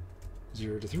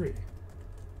 0 to 3.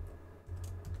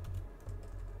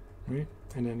 Right?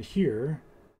 And then here,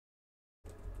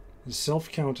 the self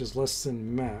count is less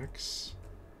than max.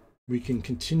 We can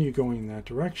continue going in that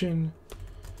direction.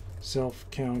 Self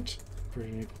count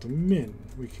greater than or equal to min.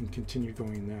 We can continue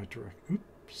going in that direction.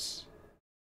 Oops.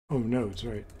 Oh, nodes,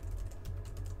 right.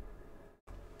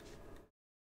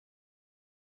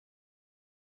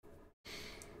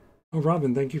 Oh,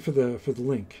 Robin, thank you for the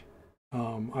link.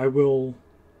 I'll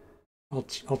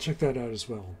check that out as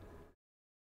well.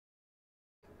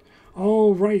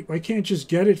 Oh, right. I can't just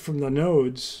get it from the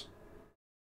nodes.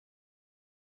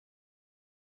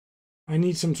 I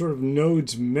need some sort of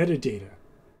nodes metadata.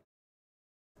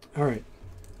 All right.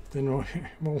 Then what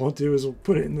we'll do is we'll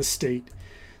put it in the state.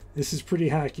 This is pretty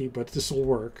hacky, but this will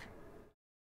work.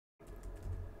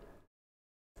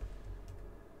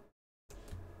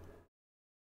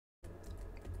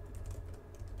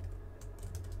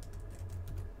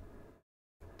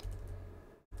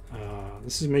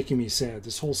 This is making me sad.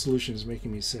 This whole solution is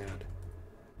making me sad.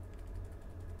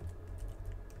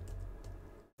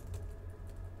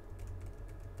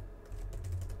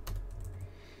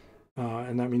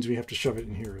 And that means we have to shove it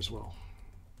in here as well.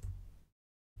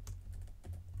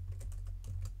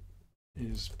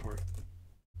 Is part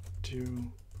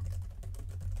 2.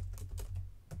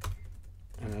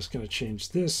 And that's going to change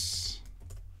this.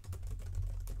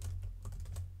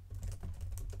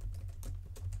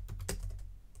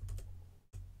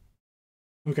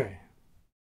 Okay.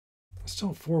 I still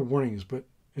have 4 warnings, but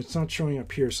it's not showing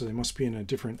up here, so they must be in a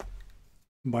different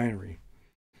binary.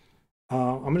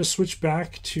 I'm going to switch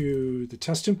back to the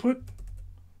test input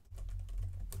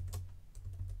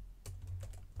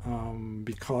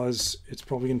because it's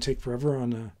probably going to take forever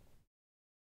on a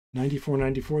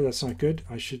 9494. That's not good.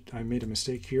 I made a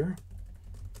mistake here.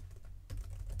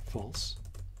 False.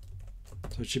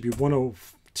 So it should be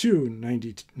 102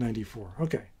 94.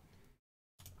 Okay.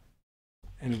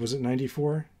 And was it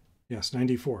 94? Yes,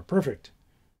 94. Perfect.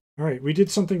 All right, we did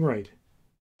something right.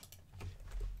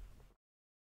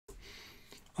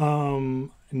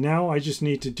 Now I just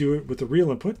need to do it with the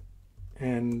real input,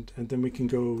 and then we can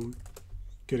go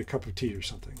get a cup of tea or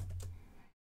something.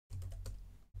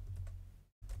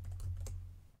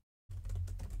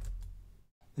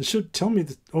 This should tell me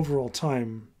the overall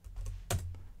time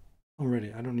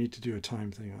already. I don't need to do a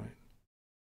time thing on it.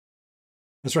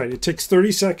 That's right. It takes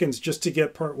 30 seconds just to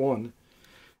get part 1,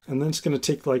 and then it's going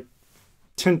to take like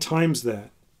 10 times that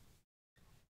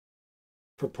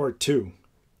for part 2.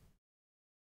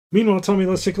 Meanwhile, tell me,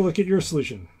 let's take a look at your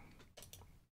solution.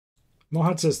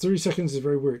 Mohat says 30 seconds is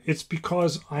very weird. It's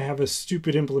because I have a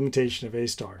stupid implementation of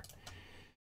A-star.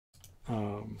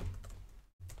 I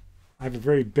have a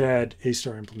very bad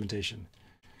A-star implementation.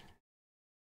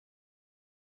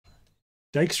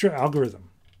 Dijkstra algorithm.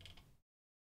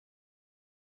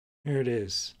 There it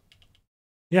is.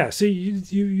 Yeah, see,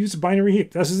 you use a binary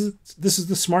heap. This is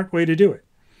the smart way to do it.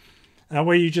 That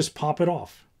way you just pop it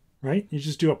off. Right? You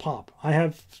just do a pop. I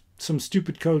have some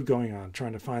stupid code going on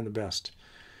trying to find the best.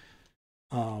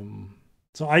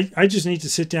 So I just need to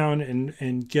sit down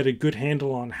and get a good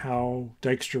handle on how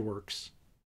Dijkstra works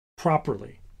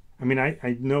properly. I mean,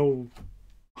 I know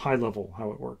high level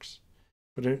how it works,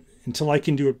 but until I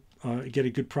can do get a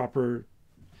good proper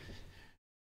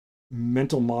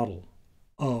mental model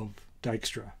of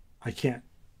Dijkstra, I can't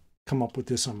come up with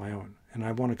this on my own, and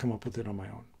I want to come up with it on my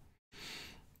own.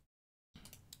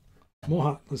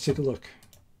 Mohat, let's take a look.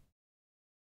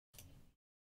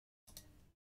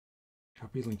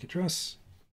 Copy link address.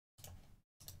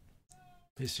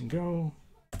 Paste and go.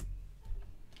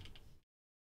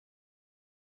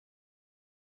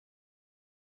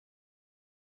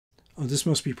 Oh, this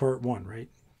must be part 1, right?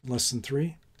 Less than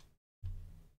 3.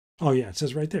 Oh yeah, it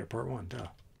says right there, part 1, duh.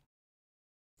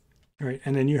 All right,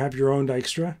 and then you have your own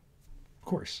Dijkstra, of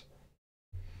course.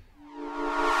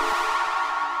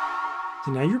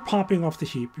 So now you're popping off the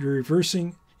heap, you're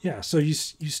reversing. Yeah, so you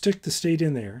stick the state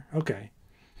in there, okay.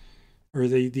 Or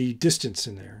the distance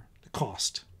in there, the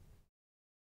cost.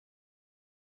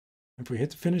 If we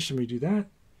hit the finish and we do that,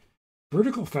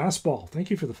 vertical fastball, thank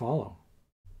you for the follow.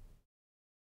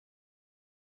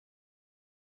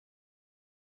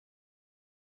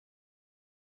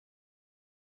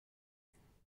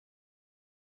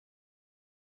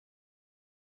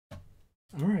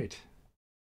 All right.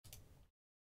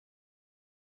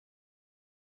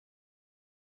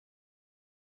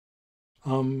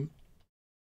 Who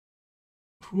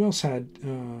else had?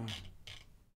 Did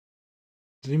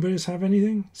anybody else have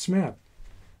anything? Smab,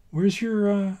 where's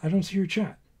your? I don't see your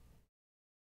chat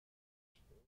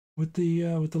with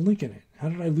the link in it. How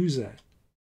did I lose that?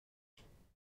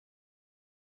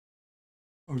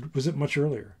 Or was it much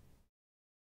earlier?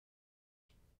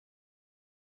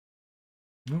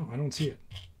 No, I don't see it.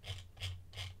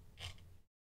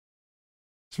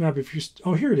 Smab, if you're...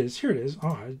 Oh, here it is. Here it is.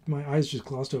 Oh, my eyes just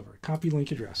glossed over. Copy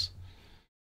link address.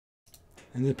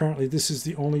 And apparently this is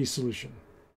the only solution.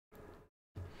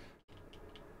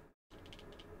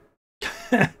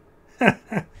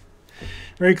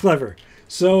 Very clever.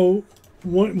 So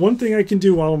one thing I can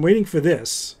do while I'm waiting for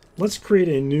this, let's create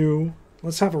a new...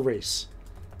 Let's have a race.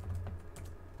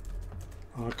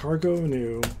 Cargo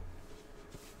new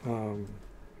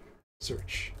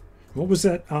search. What was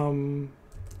that?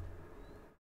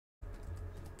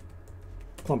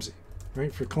 Clumsy,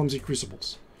 right? For Clumsy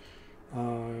Crucibles.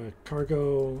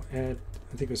 Cargo at,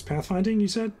 I think it was pathfinding, you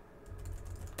said?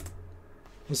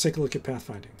 Let's take a look at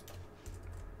pathfinding.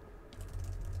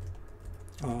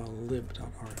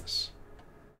 Lib.rs.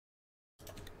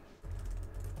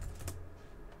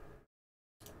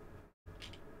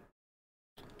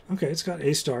 Okay, it's got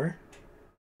A star.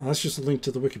 That's just a link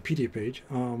to the Wikipedia page.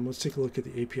 Let's take a look at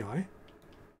the API.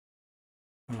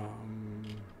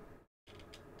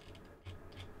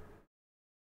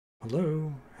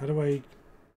 Hello, how do I...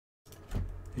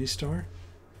 A star?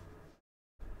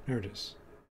 There it is.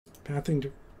 Pathing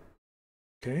to...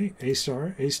 Okay, A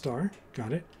star,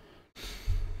 got it.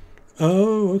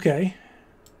 Oh, okay.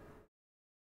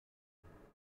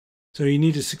 So you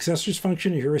need a successors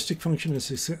function, a heuristic function, and a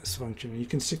success function. And you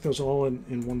can stick those all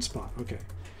in one spot. Okay.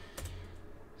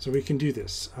 So we can do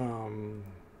this.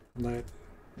 Let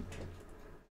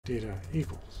data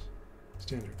equals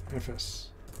standard fs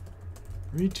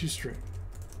read to string.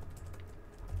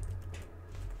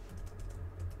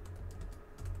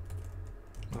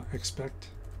 Expect.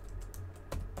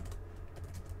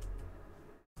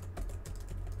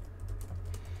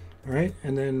 All right,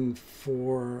 and then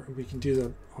we can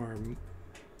do our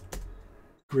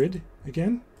grid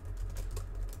again.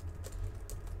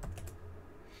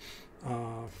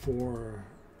 For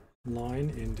line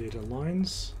in data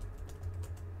lines.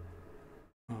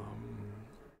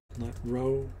 Let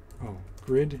row,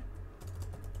 grid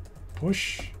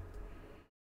push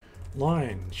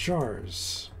line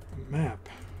chars map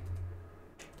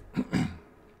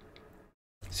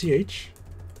ch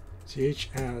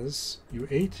as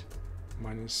u8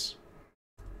 minus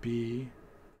b0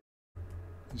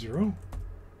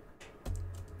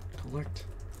 collect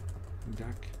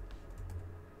back,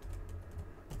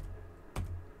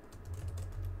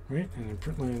 right, and then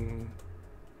println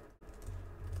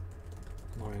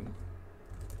line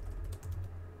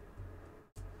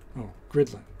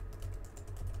gridlen.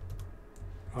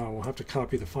 We'll have to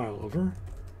copy the file over.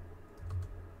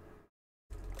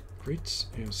 Great,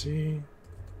 AOC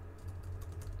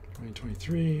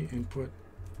 2023 input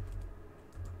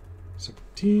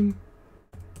subroutine.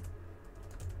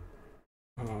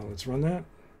 Let's run that.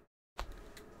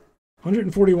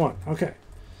 141. Okay,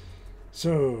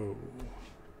 so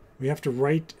we have to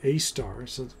write A star.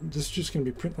 So this is just going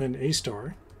to be println A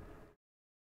star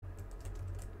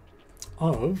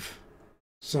of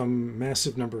some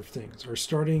massive number of things. Or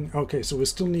starting. Okay, so we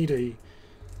still need a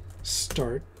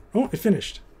start. Oh, it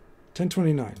finished.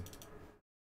 1029.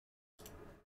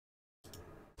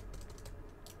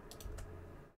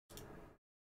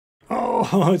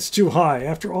 Oh, it's too high.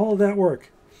 After all that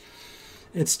work,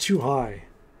 it's too high.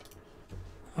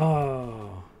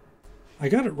 I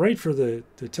got it right for the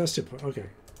test input. Okay.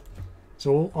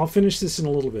 So I'll finish this in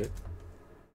a little bit.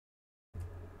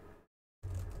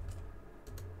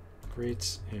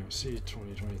 Great. AOC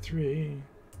 2023.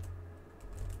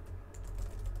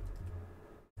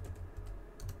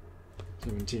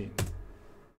 17.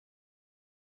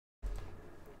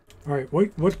 All right,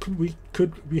 what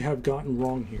could we have gotten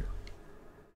wrong here?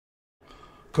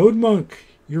 Code Monk,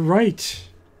 you're right.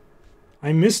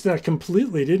 I missed that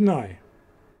completely, didn't I?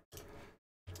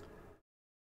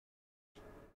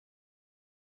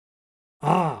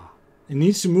 It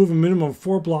needs to move a minimum of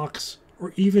 4 blocks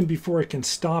or even before it can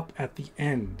stop at the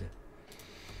end.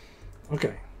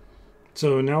 Okay,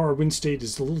 so now our win state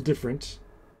is a little different.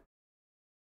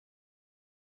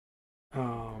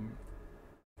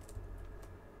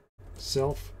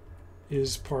 Self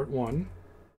is part 1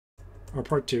 or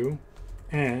part 2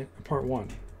 and part 1,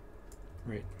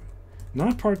 right?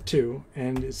 Not part 2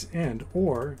 and it's end,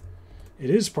 or it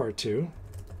is part 2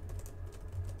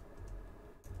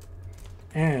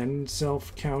 and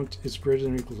self count is greater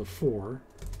than or equal to 4,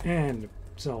 and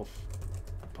self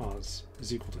pause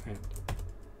is equal to end.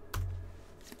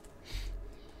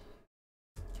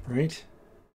 Right?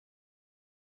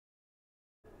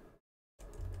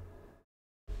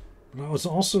 But I was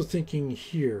also thinking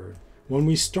here, when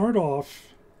we start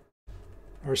off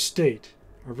our state,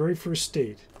 our very first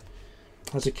state,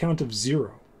 has a count of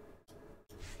 0.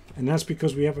 And that's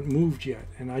because we haven't moved yet.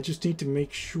 And I just need to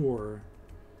make sure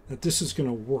that this is going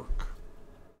to work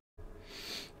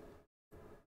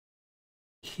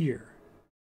here.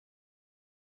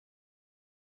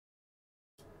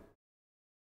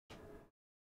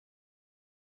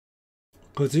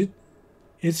 Because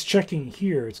it's checking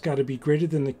here. It's got to be greater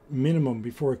than the minimum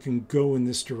before it can go in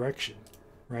this direction,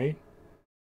 right?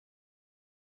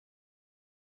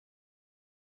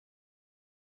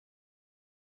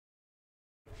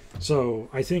 So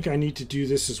I think I need to do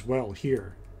this as well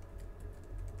here.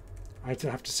 I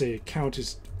have to say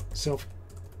self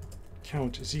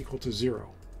count is equal to 0,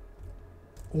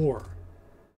 or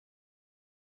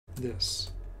this.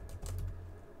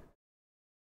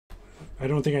 I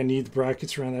don't think I need the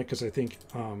brackets around that because I think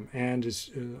and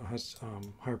has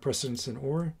higher precedence than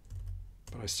or,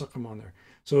 but I stuck them on there.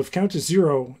 So if count is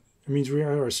 0, it means we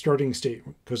are at our starting state,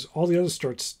 because all the other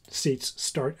states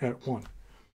start at 1.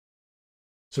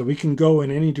 So we can go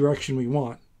in any direction we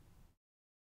want.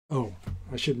 Oh,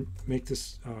 I should make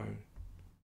this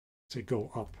say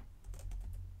go up,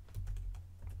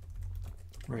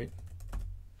 right?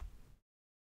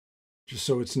 Just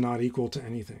so it's not equal to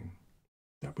anything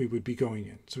that we would be going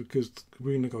in. So because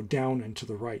we're going to go down and to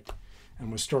the right, and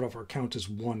we'll start off our count as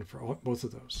 1 for both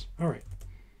of those. All right,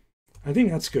 I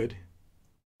think that's good.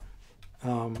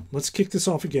 Let's kick this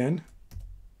off again.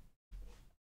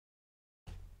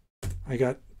 I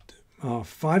got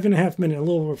 5.5 minutes, a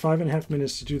little over 5.5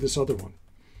 minutes to do this other one.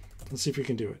 Let's see if we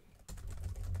can do it.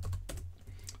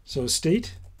 So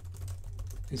state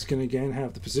is going to again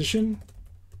have the position,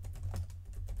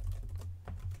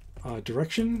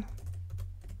 direction,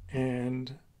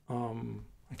 and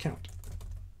a count.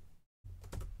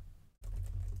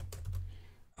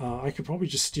 I could probably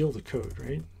just steal the code,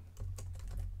 right?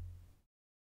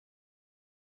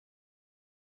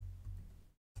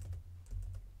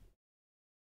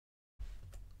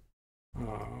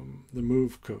 The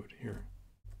move code here.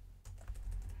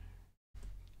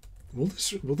 Will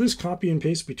this copy and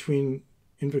paste between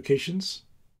invocations?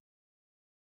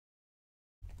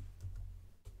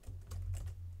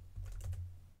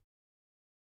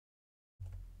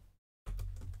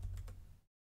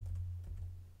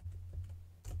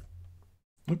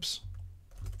 Oops.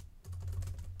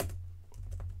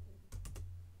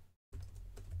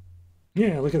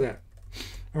 Yeah, look at that.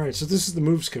 All right, so this is the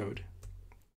moves code.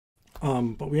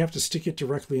 But we have to stick it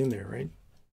directly in there, right?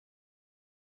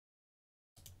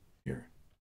 Here.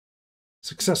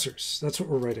 Successors. That's what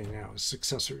we're writing now, is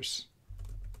successors.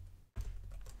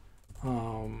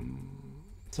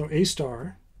 So A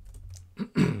star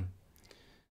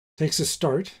takes a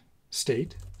start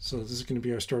state. So this is going to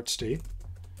be our start state.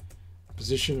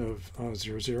 Position of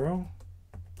 0, 0.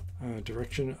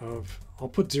 Direction of, I'll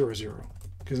put 0, 0.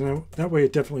 Because that way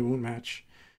it definitely won't match.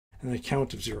 And a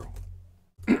count of 0.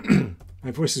 My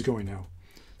voice is going now.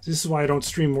 This is why I don't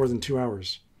stream more than 2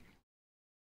 hours.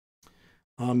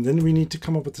 Then we need to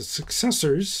come up with the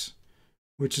successors,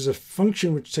 which is a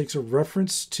function which takes a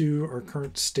reference to our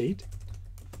current state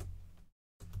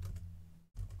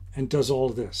and does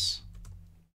all of this.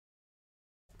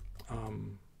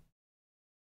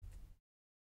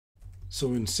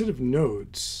 So instead of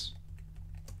nodes,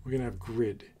 we're going to have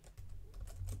grid.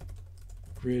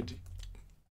 Grid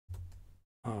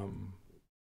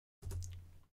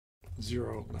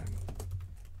 0 len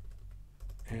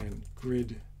and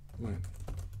grid len.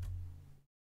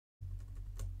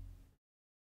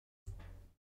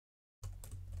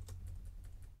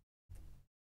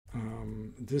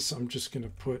 This I'm just going to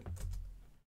put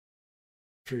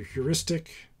for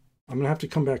heuristic. I'm going to have to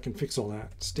come back and fix all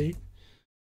that. State.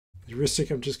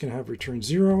 Heuristic, I'm just going to have return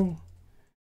 0.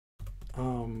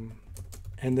 And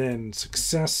then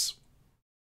success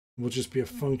will just be a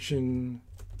function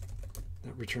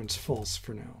that returns false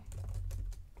for now.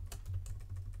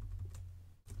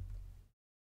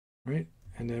 Right?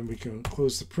 And then we can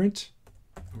close the print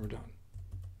and we're done.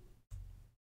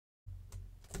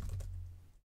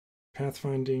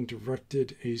 Pathfinding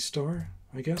directed A star,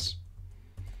 I guess.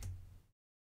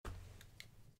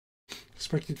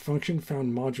 Expected function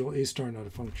found module A star, not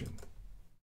a function.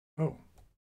 Oh.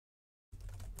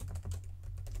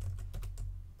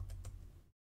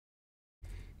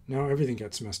 Now everything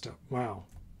gets messed up. Wow.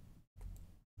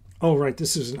 Oh, right.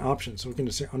 This is an option. So we're going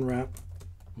to say unwrap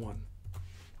 1. All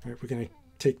right. We're going to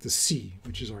take the C,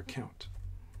 which is our count.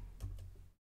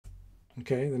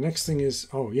 Okay, the next thing is,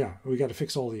 oh yeah, we got to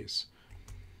fix all these.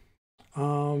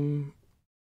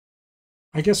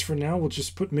 I guess for now we'll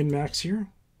just put min-max here.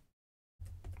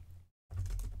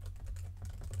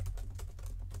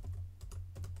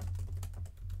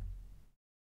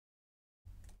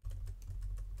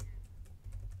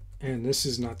 And this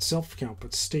is not self count,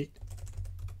 but state.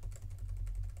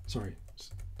 Sorry,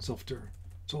 self dir.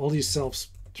 So all these selves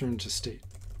turn to state.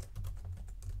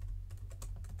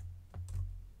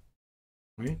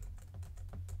 Right?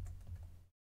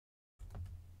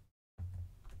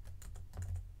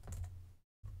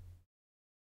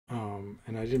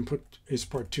 And I didn't put is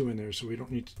part 2 in there, so we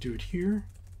don't need to do it here.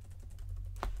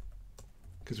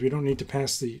 Because we don't need to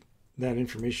pass that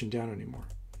information down anymore.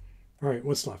 All right,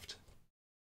 what's left?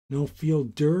 No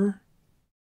field dir.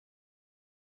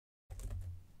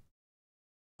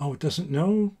 Oh, it doesn't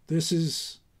know. This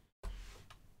is.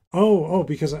 Oh,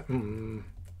 because I.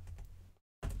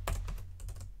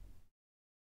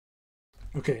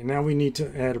 Okay, now we need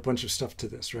to add a bunch of stuff to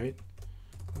this, right?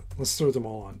 Let's throw them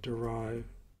all on. Derive,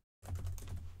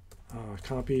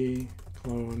 copy,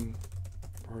 clone,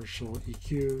 partial,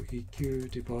 EQ,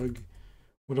 debug.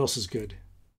 What else is good?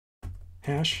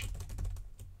 Hash.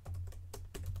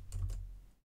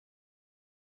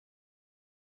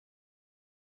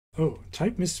 Oh,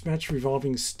 type mismatch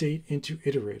revolving state into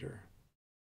iterator.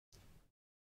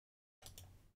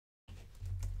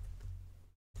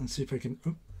 Let's see if I can.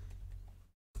 Oh.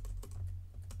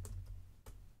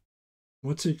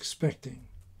 What's it expecting?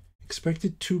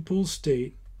 Expected tuple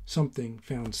state something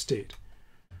found state.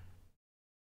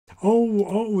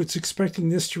 Oh, it's expecting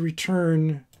this to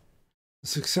return the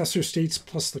successor states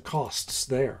plus the costs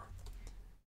there.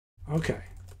 Okay.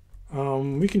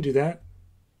 We can do that.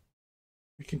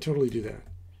 We can totally do that.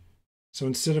 So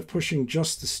instead of pushing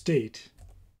just the state,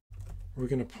 we're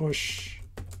going to push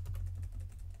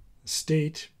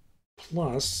state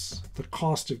plus the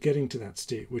cost of getting to that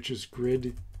state, which is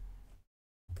grid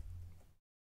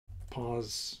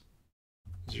pause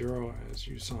 0 as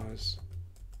usize,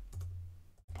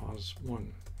 pause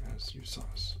 1 as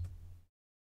usize.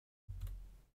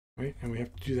 Right? And we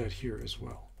have to do that here as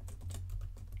well.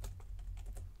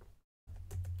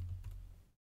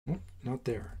 Oh, not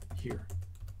there, here.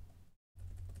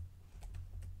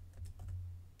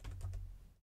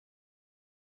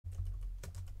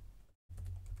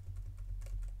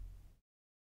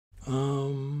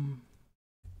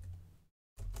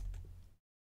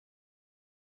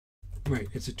 Right,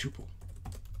 it's a tuple.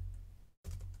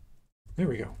 There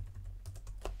we go.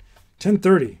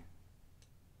 1030.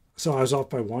 So I was off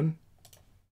by 1.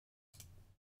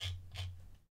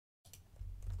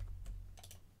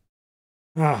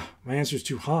 Ah, my answer is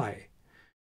too high.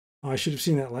 Oh, I should have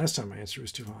seen that last time my answer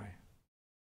was too high.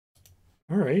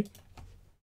 All right.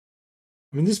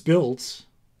 I mean, this builds.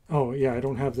 Oh, yeah, I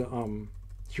don't have the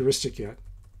heuristic yet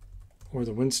or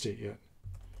the win state yet.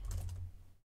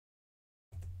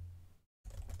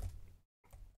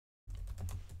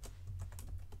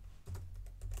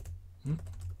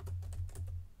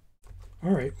 All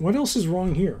right, what else is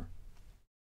wrong here?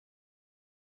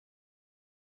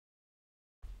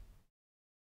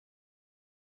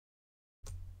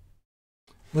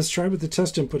 Let's try with the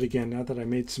test input again now that I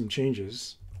made some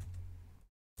changes.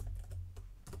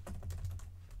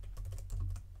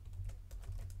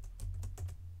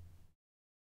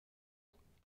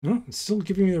 No, it's still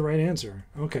giving me the right answer.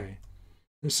 Okay,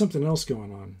 there's something else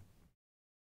going on.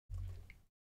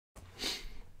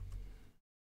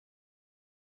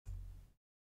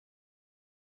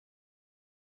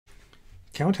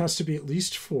 Count has to be at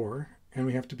least 4, and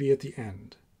we have to be at the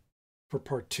end for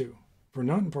part 2. If we're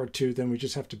not in part 2, then we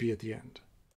just have to be at the end.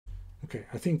 Okay,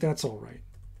 I think that's all right.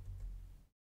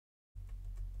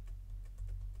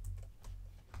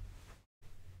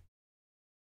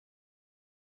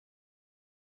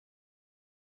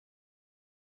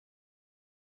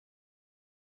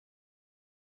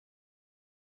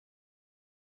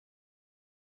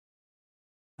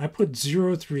 I put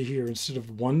 0.3 here instead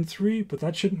of 1.3, but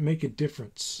that shouldn't make a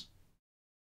difference.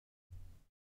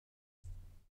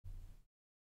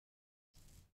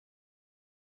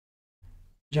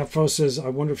 Jaffo says, I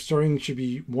wonder if starting should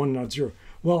be 1, not 0.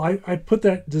 Well, I put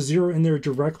the 0 in there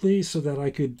directly so that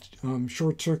I could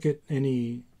short circuit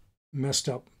any messed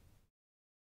up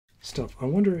stuff. I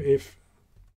wonder if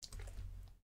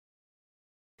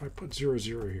I put 0,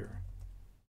 0 here,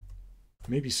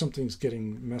 maybe something's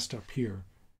getting messed up here.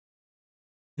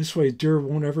 This way, dir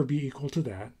won't ever be equal to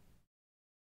that.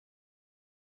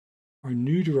 Our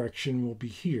new direction will be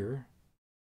here.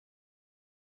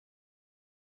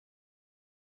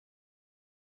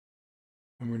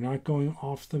 and we're not going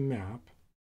off the map.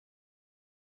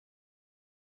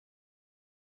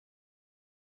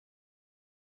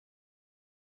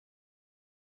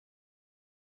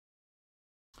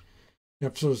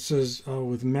 Yep, so it says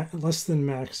with less than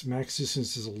max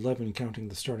distance is 11, counting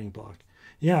the starting block.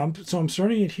 Yeah, so I'm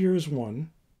starting it here as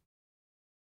 1,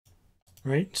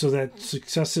 right? So that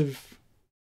successive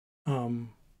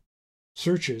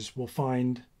searches will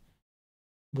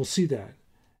see that.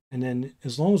 And then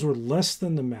as long as we're less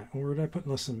than the max, where did I put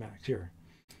less than max? Here.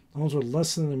 As long as we're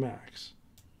less than the max,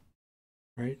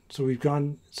 right? So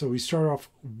we start off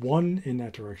 1 in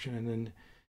that direction, and then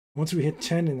once we hit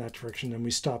 10 in that direction, then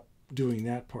we stop doing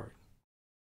that part.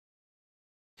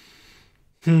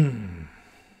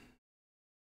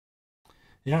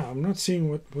 Yeah, I'm not seeing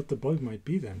what the bug might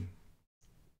be then.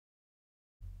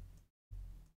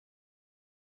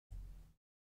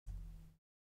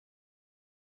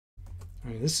 I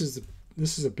mean, this is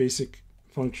a basic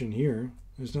function here.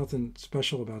 There's nothing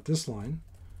special about this line.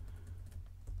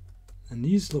 And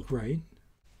these look right.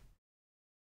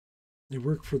 They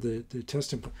work for the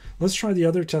test input. Let's try the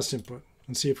other test input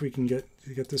and see if we can get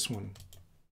this one.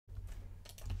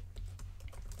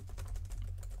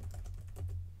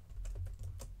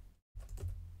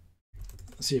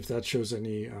 Let's see if that shows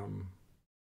any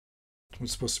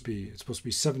it's supposed to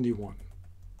be 71.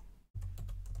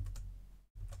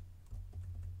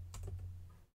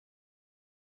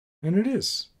 And it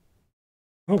is.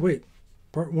 Oh wait,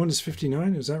 part 1 is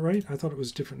 59, is that right? I thought it was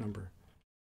a different number.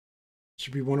 It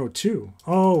should be 102.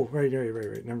 Oh, right,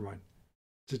 never mind.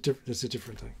 It's a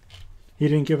different thing. He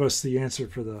didn't give us the answer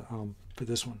for the for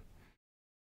this one.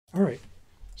 All right,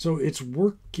 so it's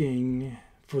working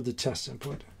for the test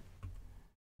input.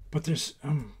 But there's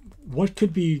what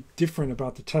could be different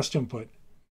about the test input?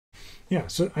 Yeah,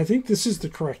 so I think this is the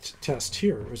correct test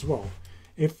here as well.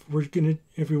 If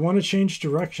we want to change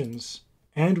directions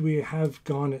and we have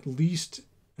gone at least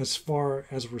as far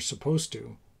as we're supposed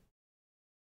to,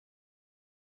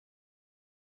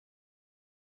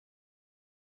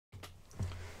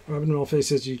 Robin Malfay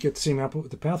says you get the same output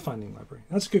with the pathfinding library.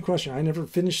 That's a good question. I never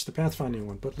finished the pathfinding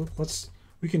one, but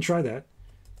we can try that.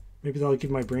 Maybe that'll give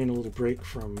my brain a little break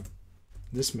from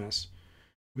this mess.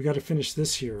 We got to finish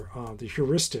this here. The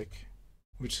heuristic,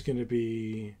 which is going to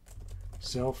be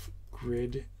self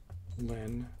grid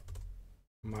len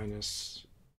minus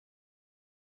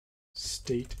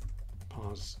state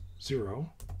pos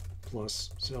 0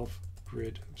 plus self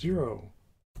grid 0.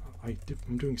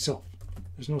 I'm doing self.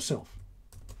 There's no self.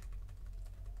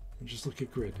 Just look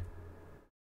at grid.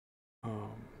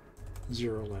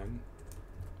 0 len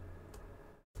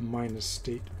minus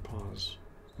state pos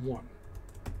 1.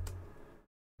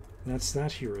 That's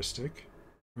that heuristic,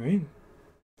 right?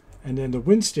 And then the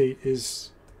win state is,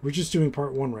 we're just doing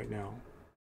part 1 right now.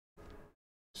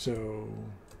 So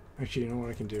actually, you know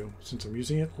what I can do, since I'm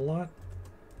using it a lot?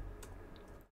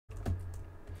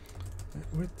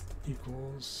 Let width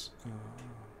equals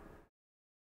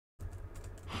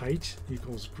height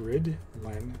equals grid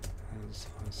len as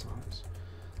I size.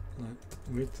 Let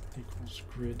width equals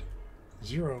grid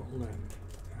 0 len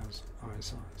as I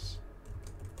size.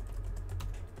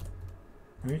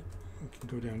 Right? We can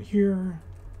go down here.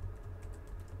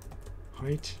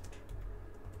 Height,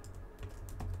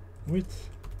 width,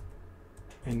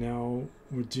 and now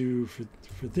we'll do for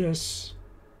this.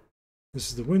 This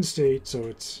is the win state, so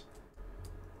it's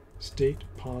state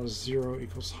pos 0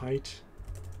 equals height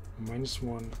minus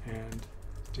 1 and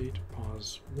state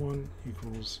pos 1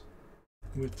 equals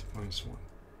width minus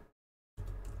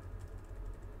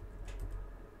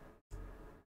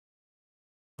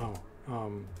 1.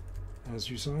 Oh, as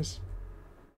you size.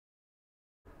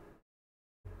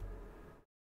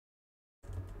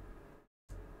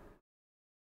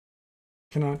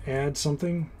 Cannot add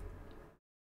something.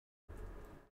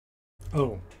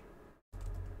 Oh.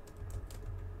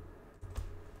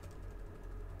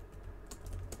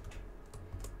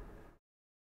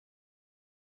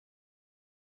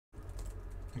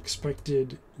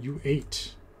 Expected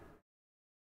U8.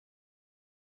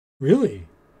 Really?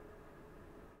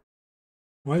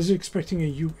 Why is it expecting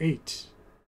a U8?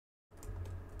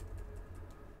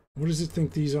 What does it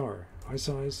think these are? I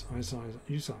size,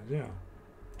 U size, yeah.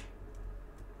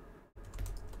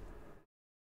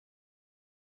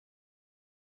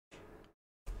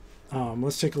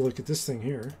 Let's take a look at this thing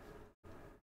here.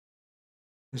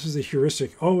 This is a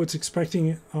heuristic. Oh, it's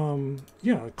expecting,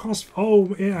 yeah, cost.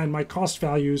 Oh, yeah, and my cost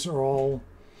values are all,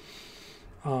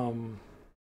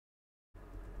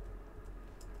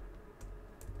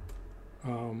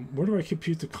 where do I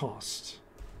compute the cost?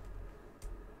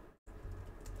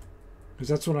 Because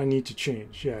that's what I need to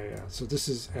change. Yeah. So this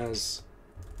is as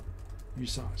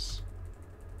USOS.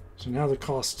 So now the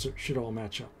costs should all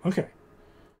match up. Okay.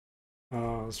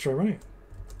 Let's try running it.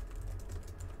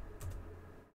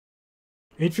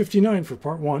 859 for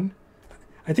part 1.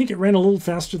 I think it ran a little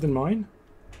faster than mine.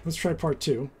 Let's try part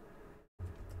 2.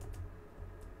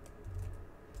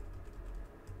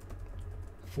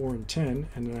 4 and 10,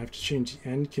 and then I have to change the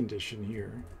end condition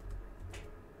here.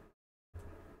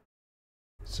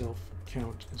 Self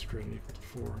count is greater than or equal to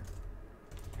 4.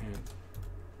 And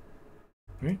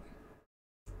right?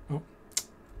 Oh,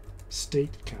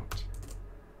 state count.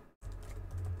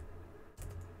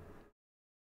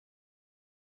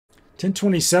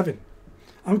 $10.27.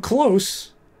 I'm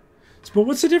close, but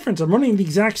what's the difference? I'm running the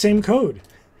exact same code.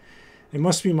 It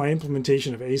must be my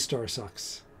implementation of A*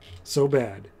 sucks so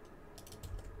bad.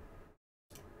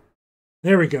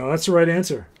 There we go. That's the right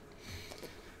answer.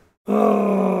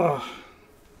 And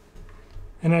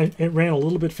it ran a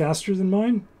little bit faster than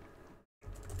mine.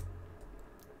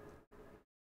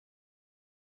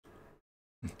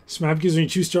 SMAP gives me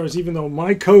 2 stars even though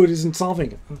my code isn't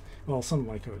solving it. Well, some of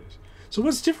my code is. So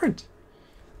what's different?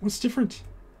 What's different?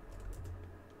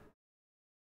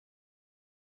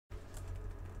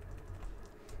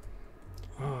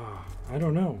 I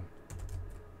don't know.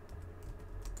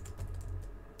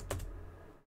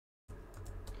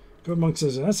 Code Monk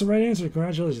says, that's the right answer.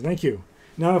 Congratulations. Thank you.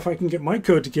 Now if I can get my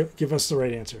code to give us the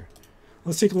right answer.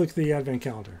 Let's take a look at the advent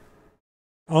calendar.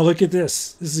 Oh, look at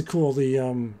this. This is cool.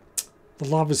 The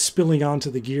lava's spilling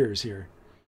onto the gears here.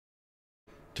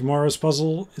 Tomorrow's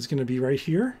puzzle is going to be right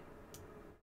here.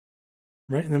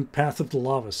 Right in the path of the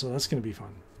lava. So that's going to be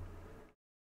fun.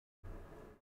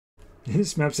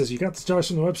 This map says, you got the stars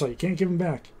from the website. You can't give them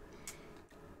back.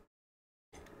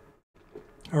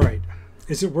 All right.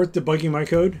 Is it worth debugging my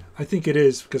code? I think it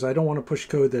is, because I don't want to push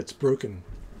code that's broken.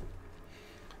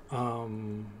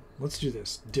 Let's do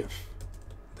this. Diff.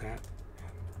 That.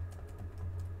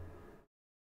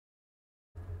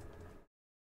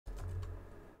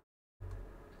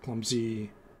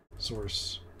 Clumsy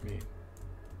source main.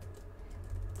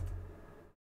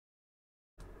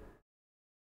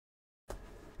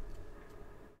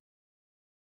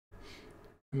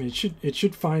 I mean, it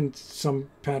should find some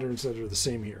patterns that are the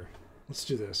same here. Let's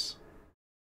do this.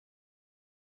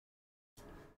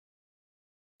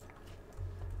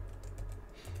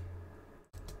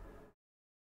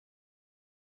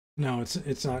 No,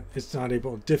 it's not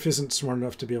able. Diff isn't smart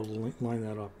enough to be able to line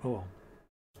that up. Oh well.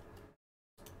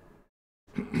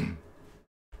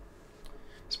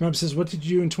 Smab says, what did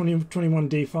you do in 2021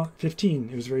 day 15?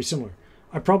 It was very similar.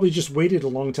 I probably just waited a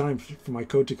long time for my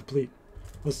code to complete.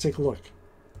 Let's take a look.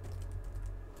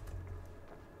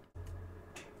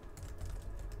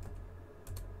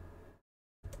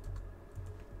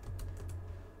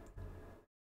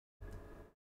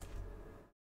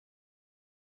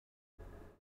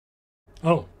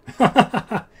 Oh,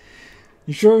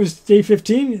 you sure it was day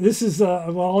 15? This is,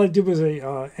 well, all I did was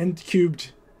a n cubed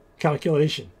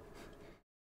calculation.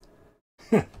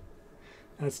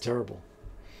 That's terrible.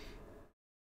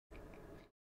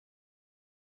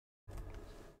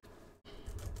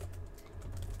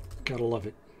 Gotta love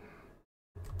it.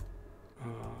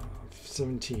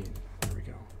 17, there we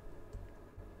go.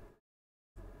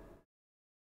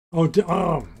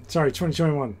 Oh, sorry,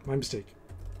 2021, my mistake.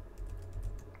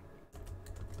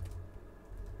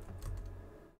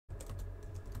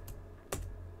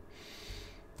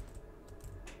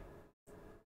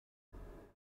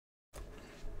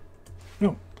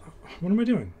 No, what am I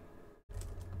doing?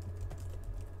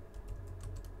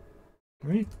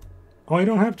 Right? Oh, I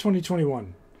don't have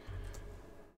 2021.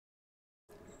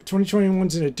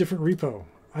 2021's in a different repo.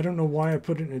 I don't know why I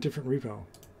put it in a different repo.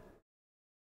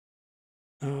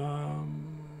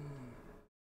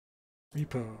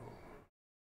 Repo.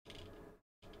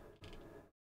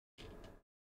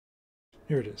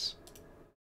 Here it is.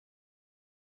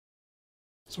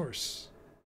 Source.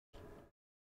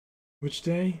 Which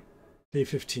day? Day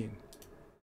 15.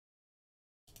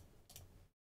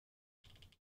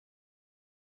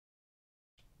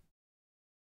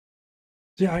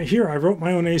 Yeah, I wrote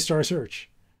my own A* search.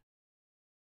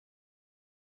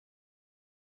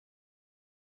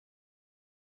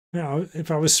 Now, if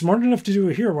I was smart enough to do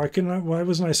it here, why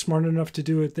wasn't I smart enough to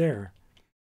do it there?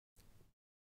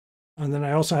 And then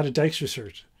I also had a Dijkstra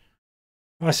search.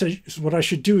 I said what I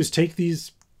should do is take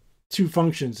these 2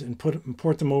 functions and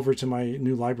import them over to my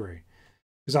new library.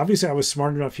 Because obviously I was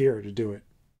smart enough here to do it.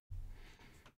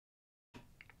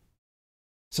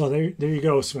 So there you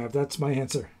go, Smab. That's my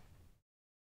answer.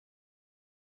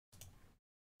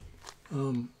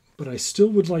 But I still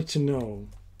would like to know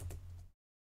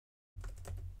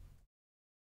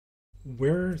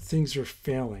where things are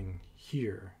failing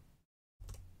here.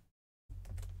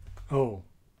 Oh,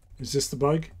 is this the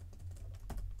bug?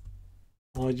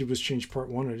 All I did was change part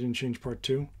 1. I didn't change part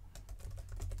 2.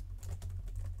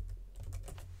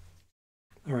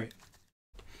 All right.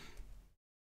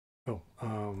 Oh,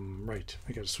 right.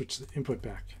 I got to switch the input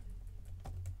back.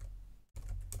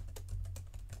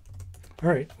 All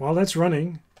right. While that's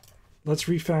running, let's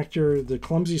refactor the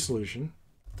Clumsy solution.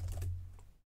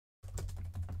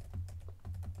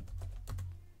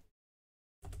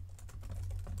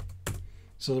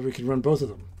 So that we can run both of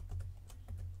them.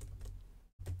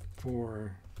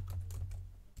 For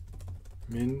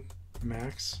min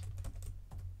max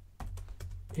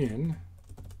in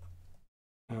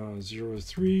 0,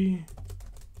 3,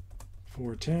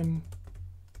 4, 10,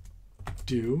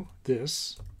 do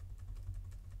this.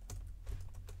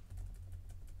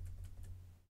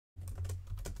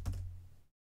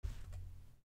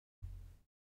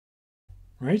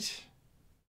 Right? Is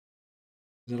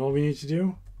that all we need to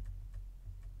do?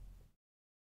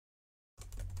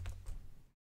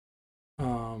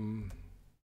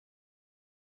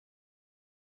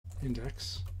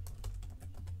 Index.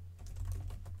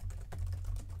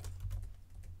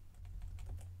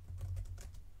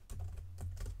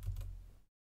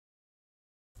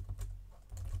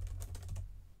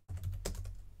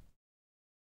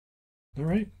 All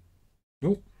right.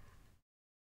 Nope.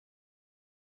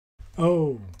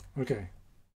 Oh, okay.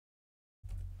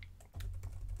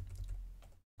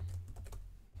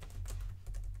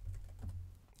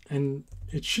 And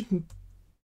it shouldn't,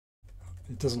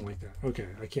 it doesn't like that. Okay,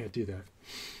 I can't do that.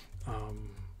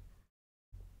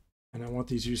 And I want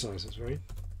these U-sizes, right?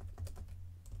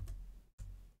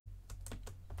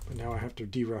 But now I have to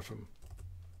deref them.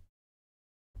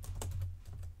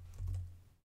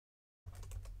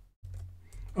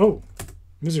 Oh,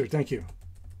 misery, thank you.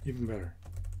 Even better.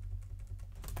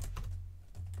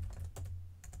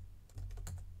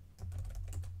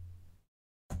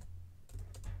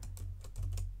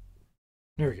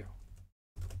 There we go.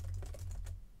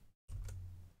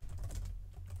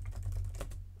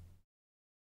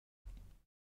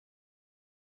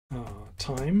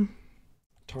 Time,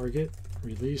 target,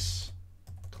 release,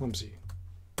 Clumsy.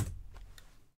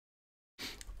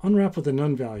 Unwrap with a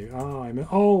none value. Ah, I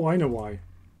know why.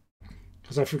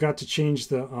 Because I forgot to change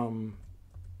the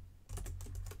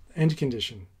end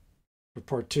condition for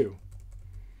part 2.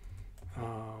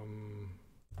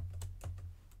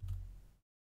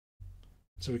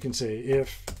 So we can say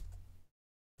if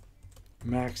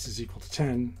max is equal to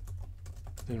 10,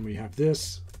 then we have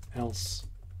this, else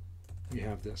we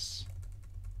have this.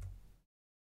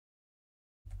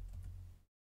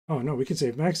 Oh no, we can say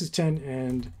if max is 10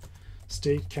 and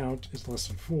state count is less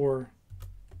than 4,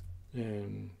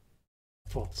 then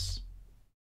false.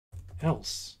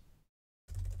 Else.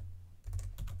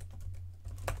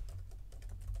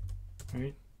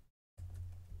 Right?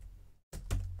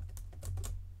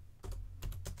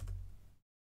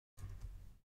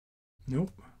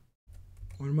 Nope.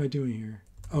 What am I doing here?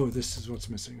 Oh, this is what's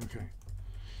missing. Okay.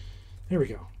 There we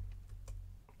go. All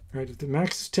right, if the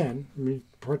max is 10, I mean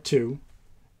part 2,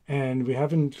 and we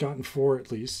haven't gotten 4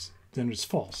 at least, then it's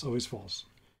false, always false.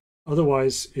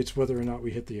 Otherwise, it's whether or not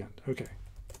we hit the end. Okay.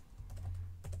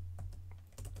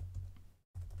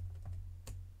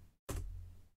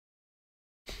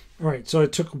 All right, so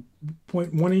it took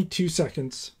 0.182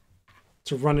 seconds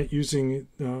to run it using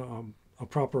a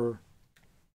proper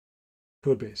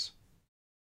code base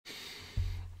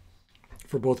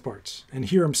for both parts. And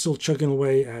here I'm still chugging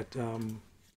away at, all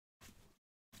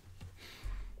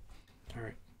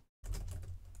right.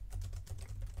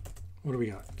 What do we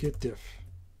got? Git diff.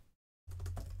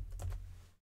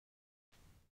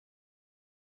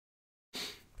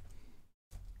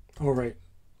 All right.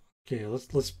 Okay,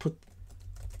 let's put,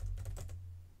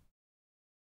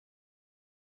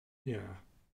 yeah.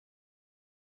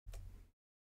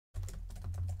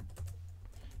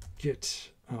 Git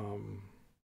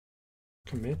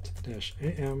commit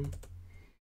 -am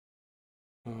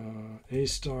a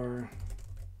star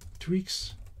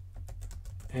tweaks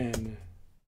and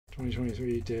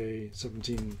 2023 day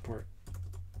 17 part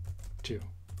 2,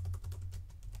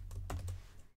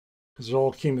 because it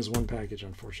all came as one package,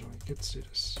 unfortunately. Git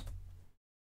status.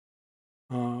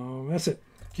 That's it.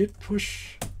 Git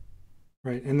push.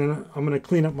 Right, and then I'm going to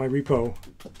clean up my repo.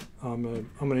 I'm going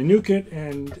to nuke it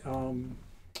and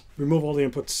remove all the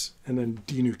inputs and then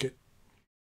denuke it.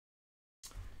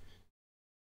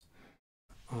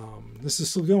 This is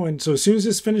still going. So as soon as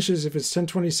this finishes, if it's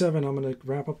 10:27, I'm going to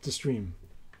wrap up the stream.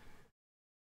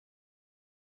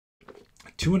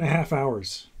 2.5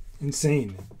 hours.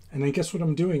 Insane. And then guess what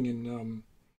I'm doing in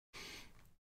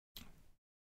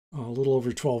A little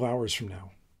over 12 hours from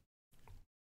now.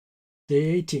 Day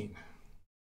 18.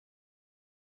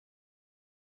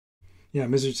 Yeah,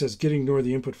 Mizzard says git ignore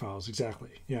the input files.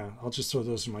 Exactly. Yeah, I'll just throw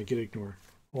those in my git ignore.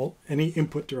 Well, any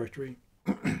input directory.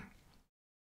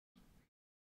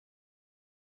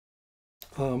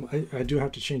 I do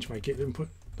have to change my git input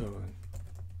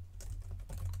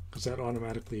because that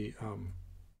automatically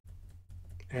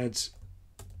adds.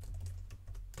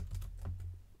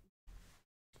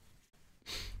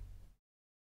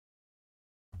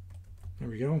 There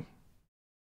we go.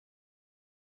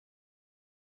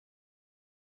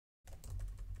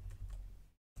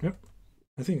 Yep,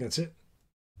 I think that's it.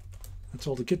 That's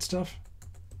all the git stuff.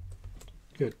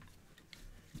 Good.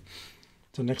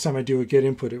 So next time I do a git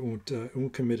input, it won't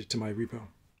commit it to my repo,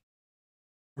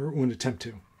 or it won't attempt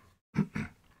to.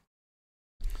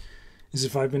 Is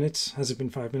it 5 minutes? Has it been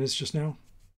 5 minutes just now?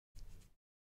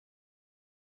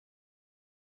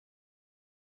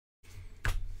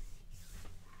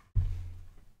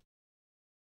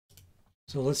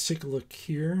 So let's take a look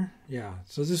here. Yeah,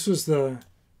 so this was the, I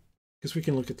guess we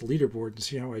can look at the leaderboard and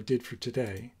see how I did for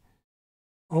today.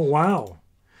 Oh, wow.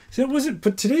 So it wasn't,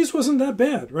 but today's wasn't that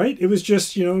bad, right? It was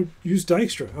just, use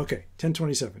Dijkstra. Okay,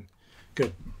 1027.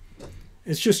 Good.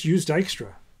 It's just use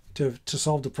Dijkstra to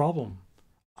solve the problem.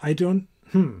 I don't,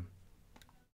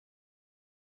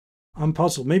 I'm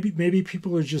puzzled. Maybe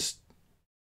people are just,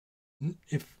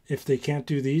 if they can't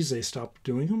do these, they stop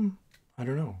doing them. I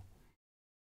don't know.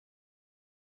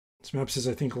 Smap says,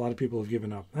 I think a lot of people have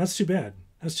given up. That's too bad.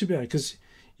 That's too bad because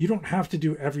you don't have to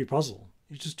do every puzzle.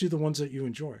 You just do the ones that you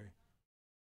enjoy.